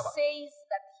Bible okusaba. says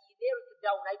that he knelt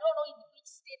down. I don't know in which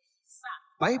state he sat.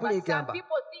 Bayibuli But some egamba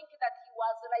people think that he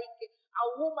was like a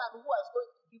woman who was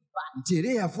going to give birth. nti era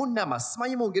eyavunnama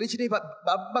simanyi mu ngeri kiri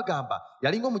bagamba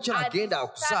yalinga omukyala And he agenda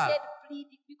okusaala. started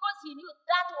pleading because he knew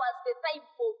that was the time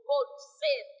for God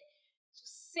to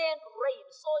send rain.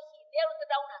 So he knelt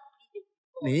down and pleaded with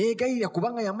God. Ne yeegayirira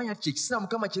kubanga yamanya kye kiseera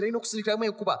Mukama kye yalina okusirikiramu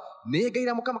enkuba. Ne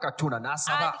yeegayirira Mukama Katonda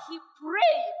n'asaba. And he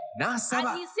prayed.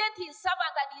 N'asaba. And he sent his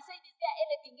servant and he said, "Is there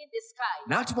anything in the sky?"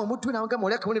 N'atuma omuddu we n'amugamba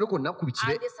oli akabonero konna ku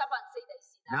bikire. And the servant said, "I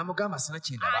see that." N'amugamba sina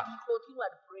kye ndaba. And he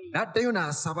continued praying. N'addayo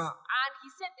n'asaba. And he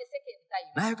said the second time,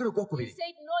 N'ayogera he ogwokubiri.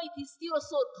 said, "No, it is still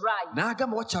so dry.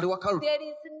 N'agamba wakyali wakalu. There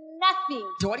is nothing."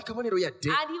 Tewali kabonero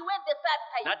yadde. And he went the third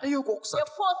time, N'addayo the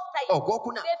ogwokusatu. fourth time,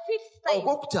 Ogwokuna. the fifth time,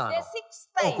 Ogwokutaano. the sixth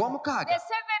time, Ogwomukaaga. the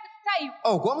seventh time.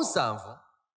 Ogwomusanvu.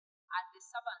 And the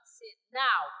servant said,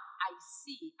 "Now I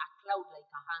see a cloud like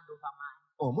a hand of a man.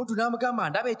 Omuntu n'amugamba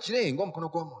ndaba ekire ng'omukono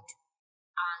gw'omuntu.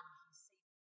 And he said,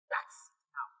 that's it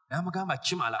now. N'amugamba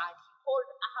kimala. And he called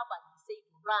Ahab and he said,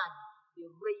 run, the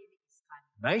rain is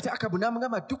coming. N'ayita Akabu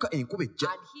n'amugamba dduka enkuba ejja.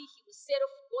 And he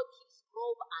himself got his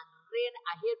robe and ran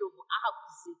ahead of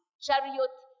Ahab's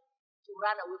chariot to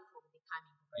run away from the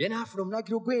coming rain. Ye n'afuna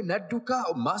omunagiro gwe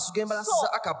n'adduka mu maaso g'embalasi za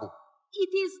Akabu. It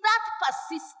is that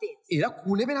persistence. Era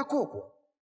kulemerako okwo.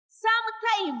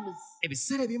 Sometimes,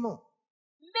 Ebiseera ebimu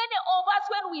many of us,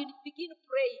 when we begin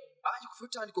praying, bangi kufe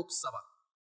tutandika okusaba.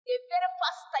 the very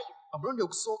first time, Omulundi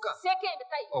ogusooka, second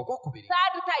time, ogwokubiri,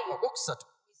 third time, ogwokusatu,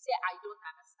 we say, I don't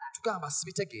understand. tugamba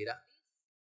sibitegeera.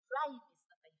 Dryness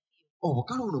that I feel.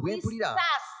 Obukalo buno bwe This mpulira,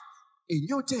 thirst.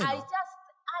 ennyota eno,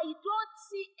 I don't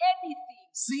see anything.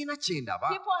 siyina kye ndaba.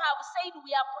 People have said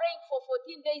we are praying for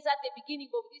 14 days at the beginning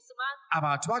of this month.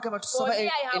 Abantu bagamba tusaba For me,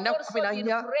 I have ennaku also 14,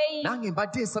 been praying, nange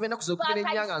mbadde nsaba ennaku But z'okubiri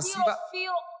nga I still nsiba,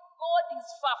 feel God is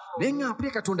far from naye me. nga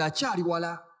mpulira Katonda akyali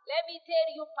wala. Let me tell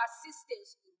you, persistence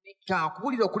will make it.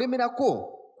 Kankubulira okulemerako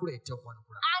kuleeta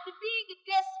okwanukula. And being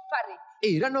desperate.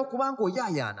 Era n'okuba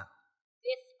ng'oyaayaana,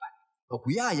 Desperate.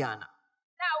 okuyaayaana,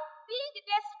 Now, being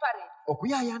desperate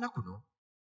okuyaayaana kuno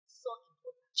is so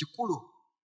important. kikulu.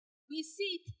 We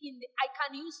see it I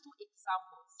can use two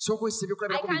examples. Sookwesa I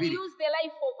ebyokulabirako can bibiri. use the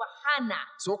life of Hannah.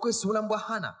 Sookwesa obulamu bwa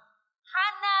Hana.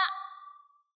 Hannah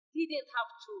didn't have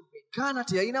children. Kaana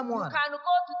teyalina You mwana. can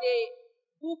go to the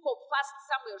book of 1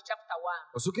 Samuel chapter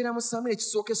 1. Osukira mu Samwiri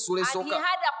ekisooka essula And he esooka.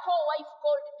 had a co-wife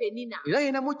called Penina. Era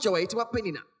yalina mujja wayitibwa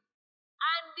Penina.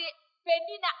 And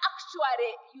Penina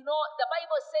actually, the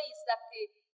Bible says that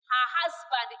her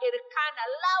husband Elkanah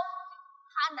loved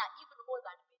Hannah even more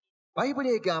than Penina. Bayibuli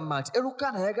egamba nti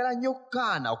Erukaana yayagala nnyo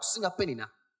Kaana okusinga Penina.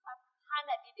 But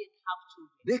Hannah didn't have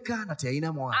children. Ne Kaana teyalina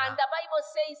And mwana. the Bible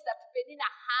says that Penina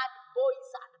had boys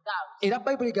and girls. Era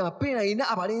Bayibuli egamba Penina yalina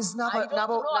abalenzi I don't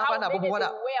know how n'abaana many they ab'obuwala.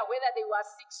 were, whether they were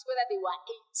 6, whether they were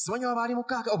 8. Simanyi oba baali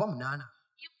 6 oba 8.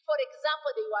 If, for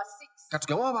example, they were 6,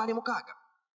 Katugambe oba baali 6.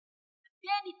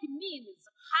 then it means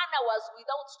Hannah was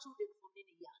without children for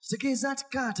many years. Kitegeeza nti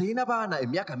Kaana teyalina baana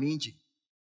emyaka mingi.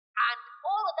 And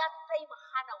all that time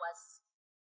Hannah was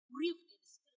grieved in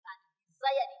spirit and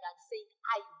desiring and saying,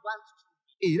 I want children.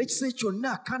 Era ekiseera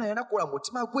kyonna Kaana yanakola mu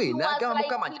mutima gwe It was n'agamba like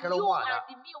Mukama nti kale you omwana.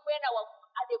 and me when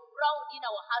the ground in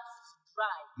our hearts is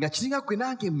dry. Nga kiringa gwe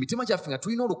nange mu mitima gyaffe nga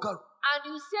tulina olukalu. And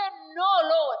you say, no,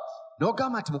 Lord,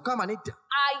 N'ogamba nti Mukama nedda.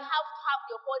 I have to have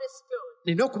the Holy Spirit.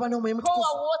 Nina okuba n'omwoyo Pour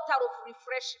mutukuvu. water of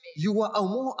refreshment Yuwa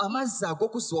amazzi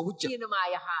ag'okuzza obujja in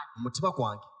my heart. mu mutima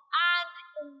gwange.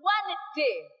 And one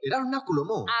day, Era lunaku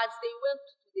lumu as they went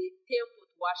to the temple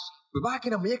to worship, bwe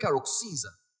baagenda mu yeekaalu okusinza,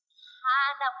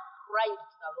 Hannah cried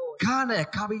to the Lord Kaana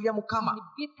yakaabirira Mukama in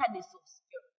bitterness of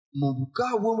spirit. mu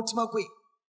bukaawu bw'omutima gwe.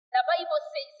 The Bible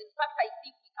says, in fact, I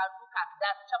think we can look at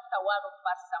that chapter 1 of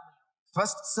 1 Samuel.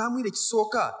 First Samwiri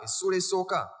ekisooka essula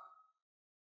esooka.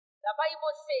 The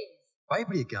Bible says,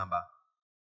 Bayibuli egamba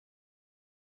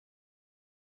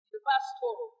in verse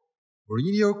 12, mu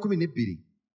lunyiriri olw'12,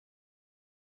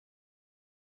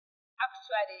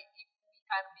 actually, if we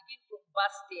can begin from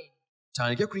verse 10.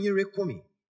 tandike ku lunyiriri lw'10.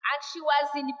 And she was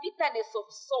in bitterness of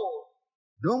soul.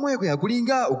 N'omwoyo gwe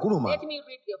yagulinga oguluma. Let me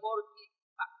read the whole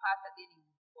part and then you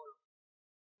will follow.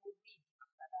 We'll read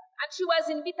after that. And she was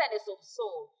in bitterness of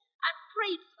soul and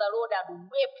prayed to the Lord and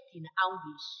wept in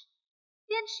anguish.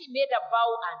 Then she made a vow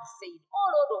and said, O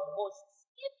Lord of hosts,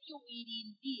 if you will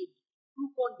indeed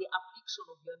look on the affliction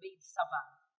of your maidservant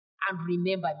and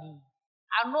remember me,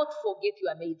 and not forget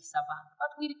your maidservant,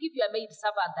 but will give your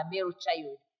maidservant a male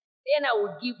child, then I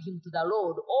will give him to the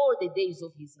Lord all the days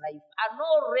of his life, and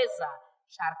no razor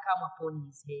shall come upon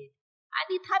his head. And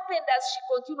it happened as she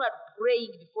continued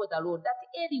praying before the Lord that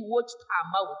Eli watched her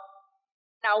mouth.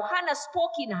 Now Hannah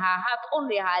spoke in her heart,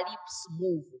 only her lips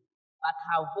moved, but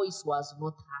her voice was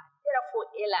not heard. Therefore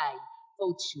Eli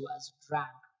thought she was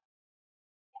drunk.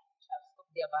 Shall stop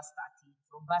there, verse 13.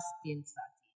 From verse 10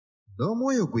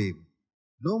 13.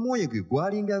 N'omwoyo gwe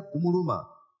gwalinga gumuluma,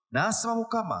 n'asaba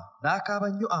Mukama, n'akaaba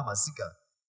nnyo amaziga.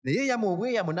 Naye yama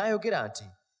obweyamo n'ayogera nti,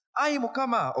 Ayi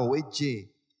Mukama ow'eggye,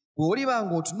 bw'oliba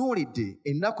ng'otunuulidde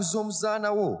ennaku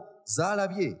z'omuzaana wo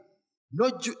z'alabye,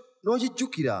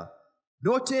 n'ogijjukira,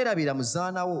 n'oteerabira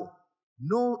muzaana wo,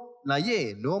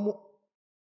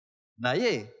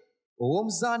 naye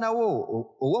ow'omuzaana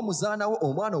wo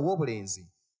omwana ow'obulenzi,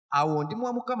 awo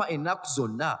ndimuwa Mukama ennaku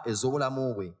zonna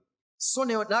ez'obulamu bwe. So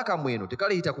n'akamweno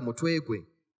tekaliyita ku mutwe gwe.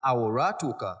 Awo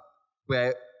olwatuuka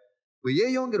bwe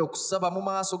yeeyongera okusaba mu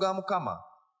maaso ga Mukama,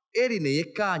 Eri ne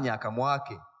yekkaanya akamwa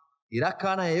ke, era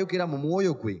Kaana yayogera mu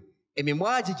mwoyo gwe,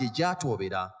 emimwa gye gye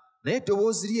gyatoobera, naye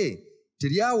eddoboozi lye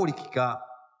teryawulikika.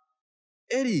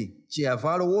 Eri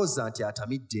kyeyava alowooza nti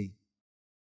atamidde.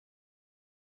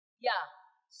 Yeah.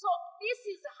 So this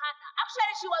is Hannah.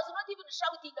 Actually, she was not even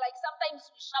shouting like sometimes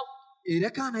we shout. Era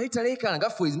kaana ye taleekaana nga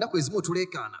ffe ennaku ezimu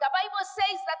tuleekaana. The Bible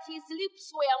says that his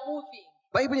lips were moving,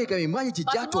 Bayibuli egamba emwanyi kye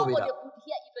but nobody gyatoobera could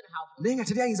hear even her voice. naye nga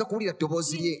teri ayinza kuwulira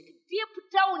ddoboozi lye. Deep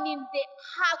down in the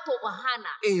heart of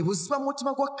Hannah, Ebuziba mu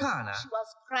mutima gwa kaana she was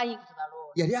crying to the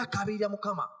Lord, yali akaabirira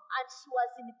Mukama and she was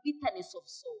in bitterness of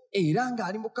soul. era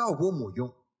ng'ali mu kaawo bw'omwoyo.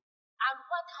 And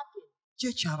what happened? Ki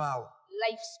ekyabaawo?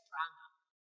 Life sprang up,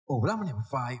 Obulamu ne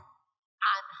buvaayo.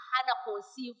 and Hannah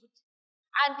conceived,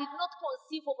 and did not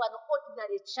conceive of an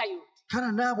ordinary child.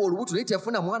 Kaana n'aba olubuto naye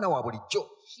teyafuna mwana wa bulijjo.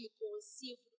 She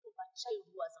conceived of a child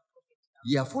who was a prophet.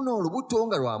 Yafuna olubuto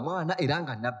nga lwa mwana era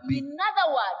nga nabbi. In other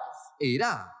words,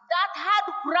 Era that hard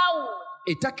ground,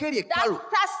 ettaka eryo that ekkalu,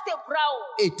 thirsty ground,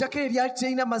 ettaka eryo eryali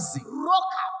terina mazzi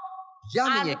broke up, and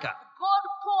lyamenyeka. God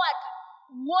poured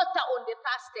water on the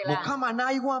thirsty land, Mukama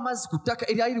n'ayiwa amazzi ku ttaka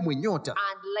eryali limu ennyota.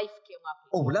 and life came up.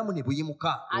 Obulamu ne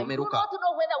buyimuka I do bumeruka. not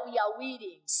know whether we are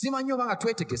willing Simanyi oba nga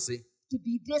twetegese to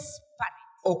be desperate,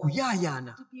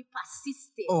 okuyaayaana, to be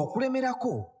persistent.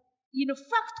 okulemerako. In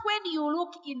fact, when you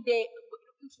look in the,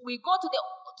 if we go to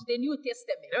the New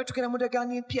Testament, Era tugenda mu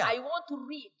ddagaano empya. I want to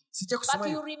read, Sijja but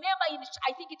you kusomayo. remember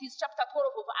I think it is chapter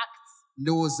 12 of Acts,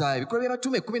 Ndowooza ebikolo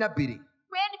by'abatume 12.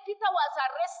 when Peter was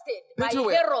arrested by Petero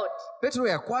we- Herod Peetero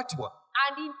yakwatibwa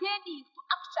and intending to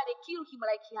actually kill him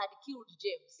like he had killed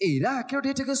James. era Kerode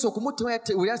yeetegese okumutta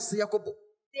we yasse Yakobo.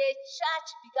 The church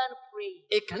began praying.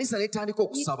 Ekkanisa n'etandika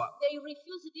okusaba. They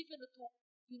refused even to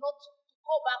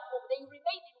go back home. They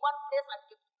remained in one place and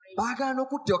kept praying. Baagaana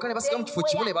okutta ewaka ne basigala mu kifo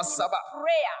kimu ne basaba.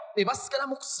 prayer. Ne basigala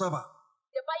mu kusaba.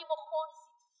 The Bible calls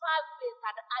it fervent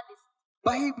and earnest.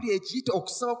 Bayibuli ekiyita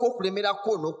okusaba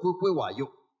kw'okulemerako n'okwewaayo.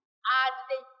 And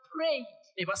they prayed.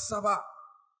 Ne basaba.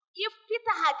 If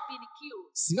Peter had been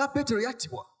killed, Singa Peetero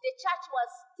yattibwa, the church was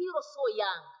still so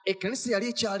young, ekkanisa yali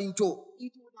ekyali nto.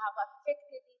 it would have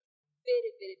affected it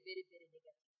very, very, very, very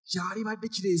negatively. Kyali badde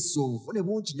kireese obuvune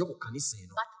bungi nnyo ku kkanisa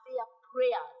eno. But their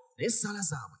prayers Naye essaala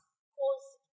zaabwe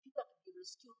caused Peter to be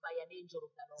rescued by an angel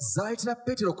of the Lord. zaaleetera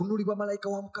Peetero okunnulibwa malayika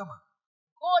wa Mukama.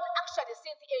 God actually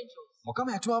sent angels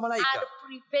Mukama yatuma malayika and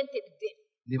prevented death.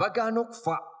 ne bagaana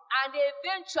okufa. And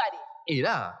eventually,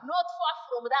 Era not far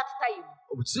from that time,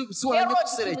 siwala nnyo Herod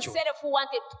ekiseera ekyo himself who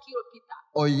wanted to kill Peter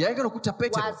oyo yayagala okutta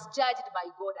Peetero was judged by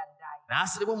God and died.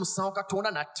 n'asalibwa omusango Katonda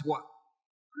n'attibwa.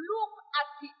 Look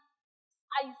at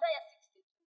Isaiah 62.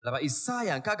 Laba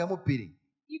Isaaya 62.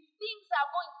 If things are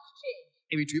going to change,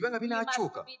 Ebintu biba nga we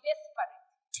binaakyuka, must be desperate.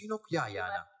 tulina We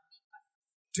okuyaayaana, must be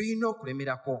persistent. tulina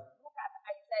okulemerako. Look at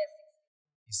Isaiah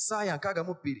 62. Isaaya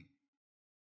 62.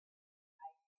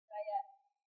 Isaiah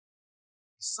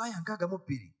Isaaya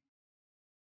 62.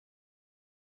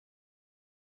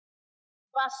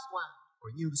 verse 1.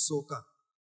 Olunyiri olusooka.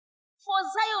 For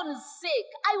Zion's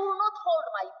sake, I will not hold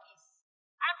my peace,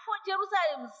 and for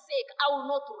Jerusalem's sake, I will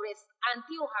not rest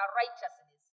until her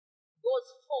righteousness goes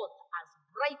forth as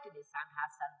brightness and her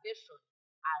salvation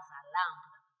as a lamp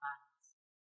that burns.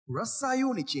 Ku lwa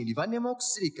Sayuuni kyendiva nnema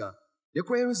okusirika, ne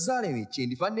ku Yerusaalemi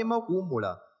kyendiva nnema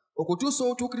okuwummula, okutuusa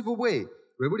obutuukirivu bwe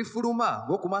lwe bulifuluma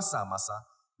ng'okumasaamasa,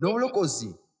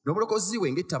 n'obulokozi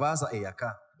bwe ng'ettabaaza eyaka.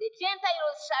 The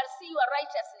Gentiles shall see your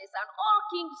righteousness, and all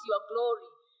kings your glory.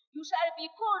 You shall be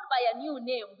called by a new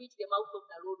name, which the mouth of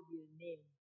the Lord will name.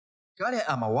 Kale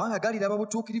amawanga galiraba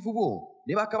butuukirivu bwo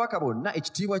ne bakabaka bonna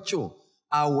ekitiibwa kyo,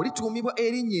 awo olituumibwa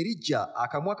erinnya eriggya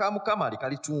akamwa ka Mukama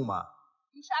likalituuma.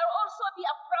 You shall also be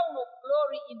a crown of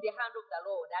glory in the hand of the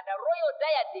Lord, and a royal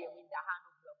diadem in the hand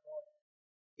of your God.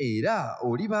 Era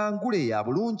oliba ngule ya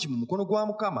bulungi mu mukono gwa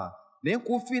Mukama,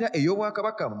 n'enkuufiira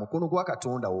ey'obwakabaka mu mukono gwa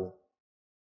Katonda wo.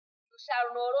 You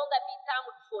shall no longer be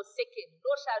termed forsaken,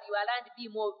 nor shall your land be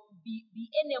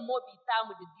any more be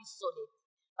termed desolate,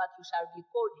 but you shall be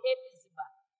called Hephzibah,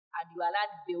 and your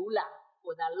land Beulah,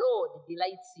 for the Lord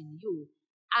delights in you,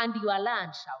 and your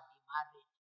land shall be married.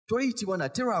 Toliyitibwa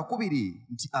nate lwakubiri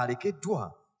nti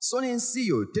alekeddwa, so n'ensi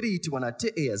yo teriyitibwa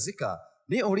nate eyazika,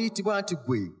 naye oliyitibwa nti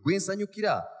gwe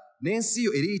nsanyukira, n'ensi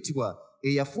yo eriyitibwa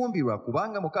eyafumbirwa,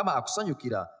 kubanga Mukama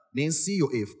akusanyukira, n'ensi yo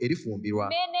erifumbirwa.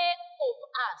 Many of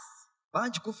us,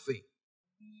 Bangi ku ffe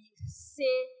we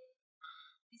say,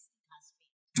 this thing has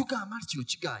failed. tugamba nti kino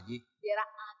kigaanye. There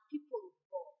are people of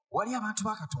God, Wali abantu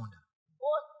ba Katonda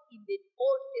both in the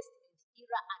Old Testament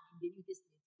era and in the New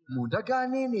Testament era, mu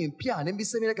ndagaano eno empya ne mu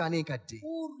biseera by'endagaano enkadde,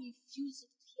 who refuse to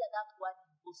hear that word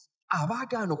impossible.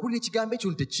 abaagaana okuwulira ekigambo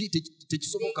ekyo nti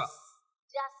tekisoboka.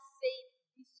 Just say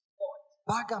this God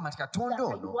Baagamba nti Katonda that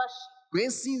I ono worship, gwe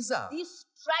nsinza, this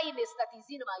dryness that is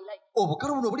in my life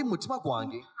obukalo buno buli mu mutima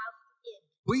gwange have to end.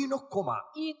 bulina okukoma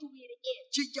It will end.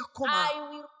 kijja kukoma I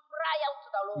will cry out to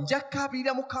the Lord nja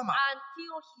kkaabirira mukama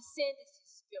until He sends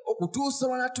His Spirit. okutuusa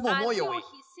lw'anaatuma omwoyo Until we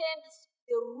He sends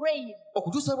the rain,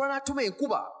 okutuusa lw'anaatuma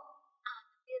enkuba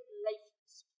then life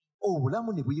is free.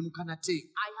 obulamu ne buyimuka nate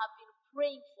I have been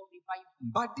praying for revival.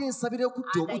 mbadde nsabira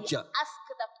okudda And I obujja ask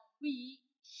that we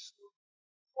should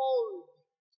hold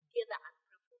together and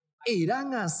pray for revival. era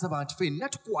nga nsaba nti ffenna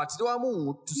tukwatire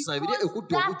wamu tusabire Because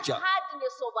okudda that obujja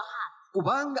hardness of heart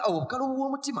kubanga obukalu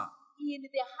bw'omutima in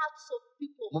the hearts of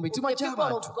people, Mu of mitima the people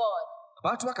gy'abantu. of God,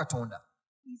 abantu ba katonda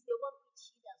is the one which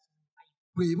hinders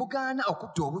revival. bwe bugaana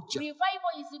okudda obujja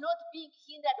Revival is not being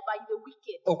hindered by the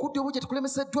wicked okudda obujja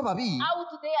tekulemeseddwa babi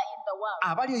out there in the world.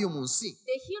 abali eyo mu nsi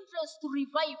The hindrance to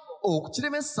revival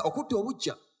okukiremesa okudda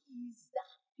obujja is the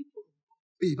people.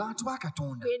 be bantu ba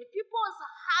katonda When people's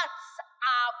hearts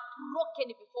are broken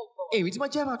before God, emitima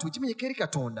gy'abantu bwe gimenyeka eri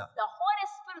katonda the Holy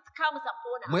Spirit comes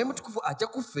upon us. mwoyo mutukuvu ajja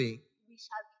ku ffe We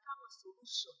shall become a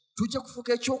solution tujja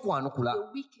kufuuka ekyokwanukula to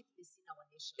the wickedness in our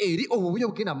nation. eri obubi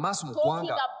obugenda mu maaso mu Talking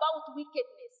ggwanga about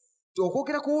wickedness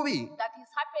okwogera ku bubi that is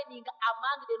happening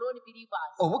among the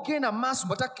non-believers, obugenda mu maaso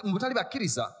mu butali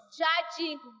bakkiriza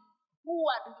judging who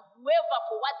and whoever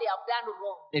for what they have done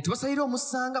wrong. ne tubasalira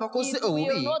omusanga bakoze It will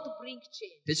obubi not bring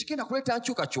change. tekigenda kuleeta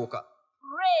nkyukakyuka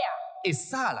Prayer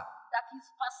essaala that is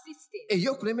persistent,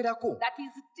 ey'okulemerako that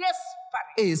is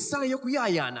desperate, essaala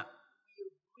ey'okuyaayaana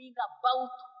will bring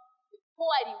about the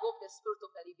pouring of the Spirit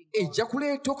of the living God. ejja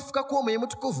kuleeta okufuka kw'omwoyo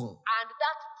mutukuvu And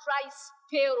that dry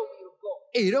spell will go.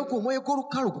 era ogwo omwoyo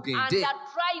gw'olukalu And gugende the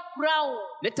dry ground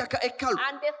n'ettaka ekkalu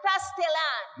and the thirsty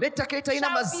land n'ettaka eritalina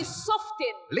shall be mazzi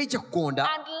softened, lijja kugonda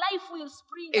and life will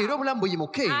spring era up. obulamu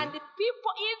buyimuke And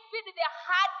people, even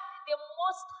the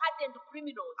most hardened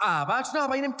criminals, abantu n'abo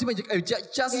balina emitima they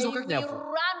ekyasinza will okakanyavu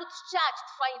run to church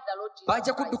to find the Lord Jesus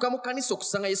bajja Christ. kudduka mu kanisa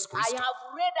okusanga yesu I kristo have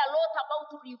read a lot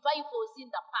about revivals in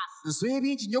the past, nsomye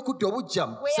bingi nnyo okudda obujja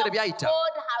mu where biseera byayita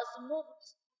God has moved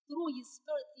through His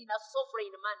Spirit in a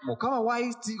sovereign manner. mukama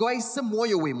wayise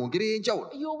mwoyo we mu ngeri ey'enjawulo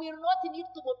You will not need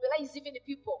to mobilize even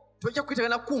people. tojja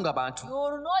kwetagana kukunga abantu You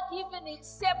will not even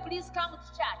say, please come to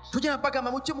church. tojja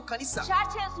nabagamba mujje mu kanisa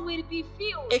Churches will be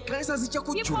filled. ekkanisa zijja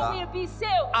People kujjula will be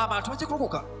saved abantu bajja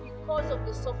kulokoka because of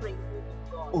the sovereign move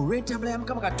of God. olw'entambula ya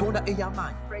mukama katonda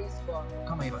ey'amaanyi Praise God.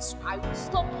 mukama yebasula I will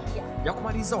stop here. nja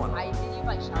kumaliriza wano I believe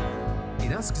I shall.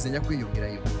 era nsikiriza nja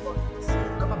kweyongerayo God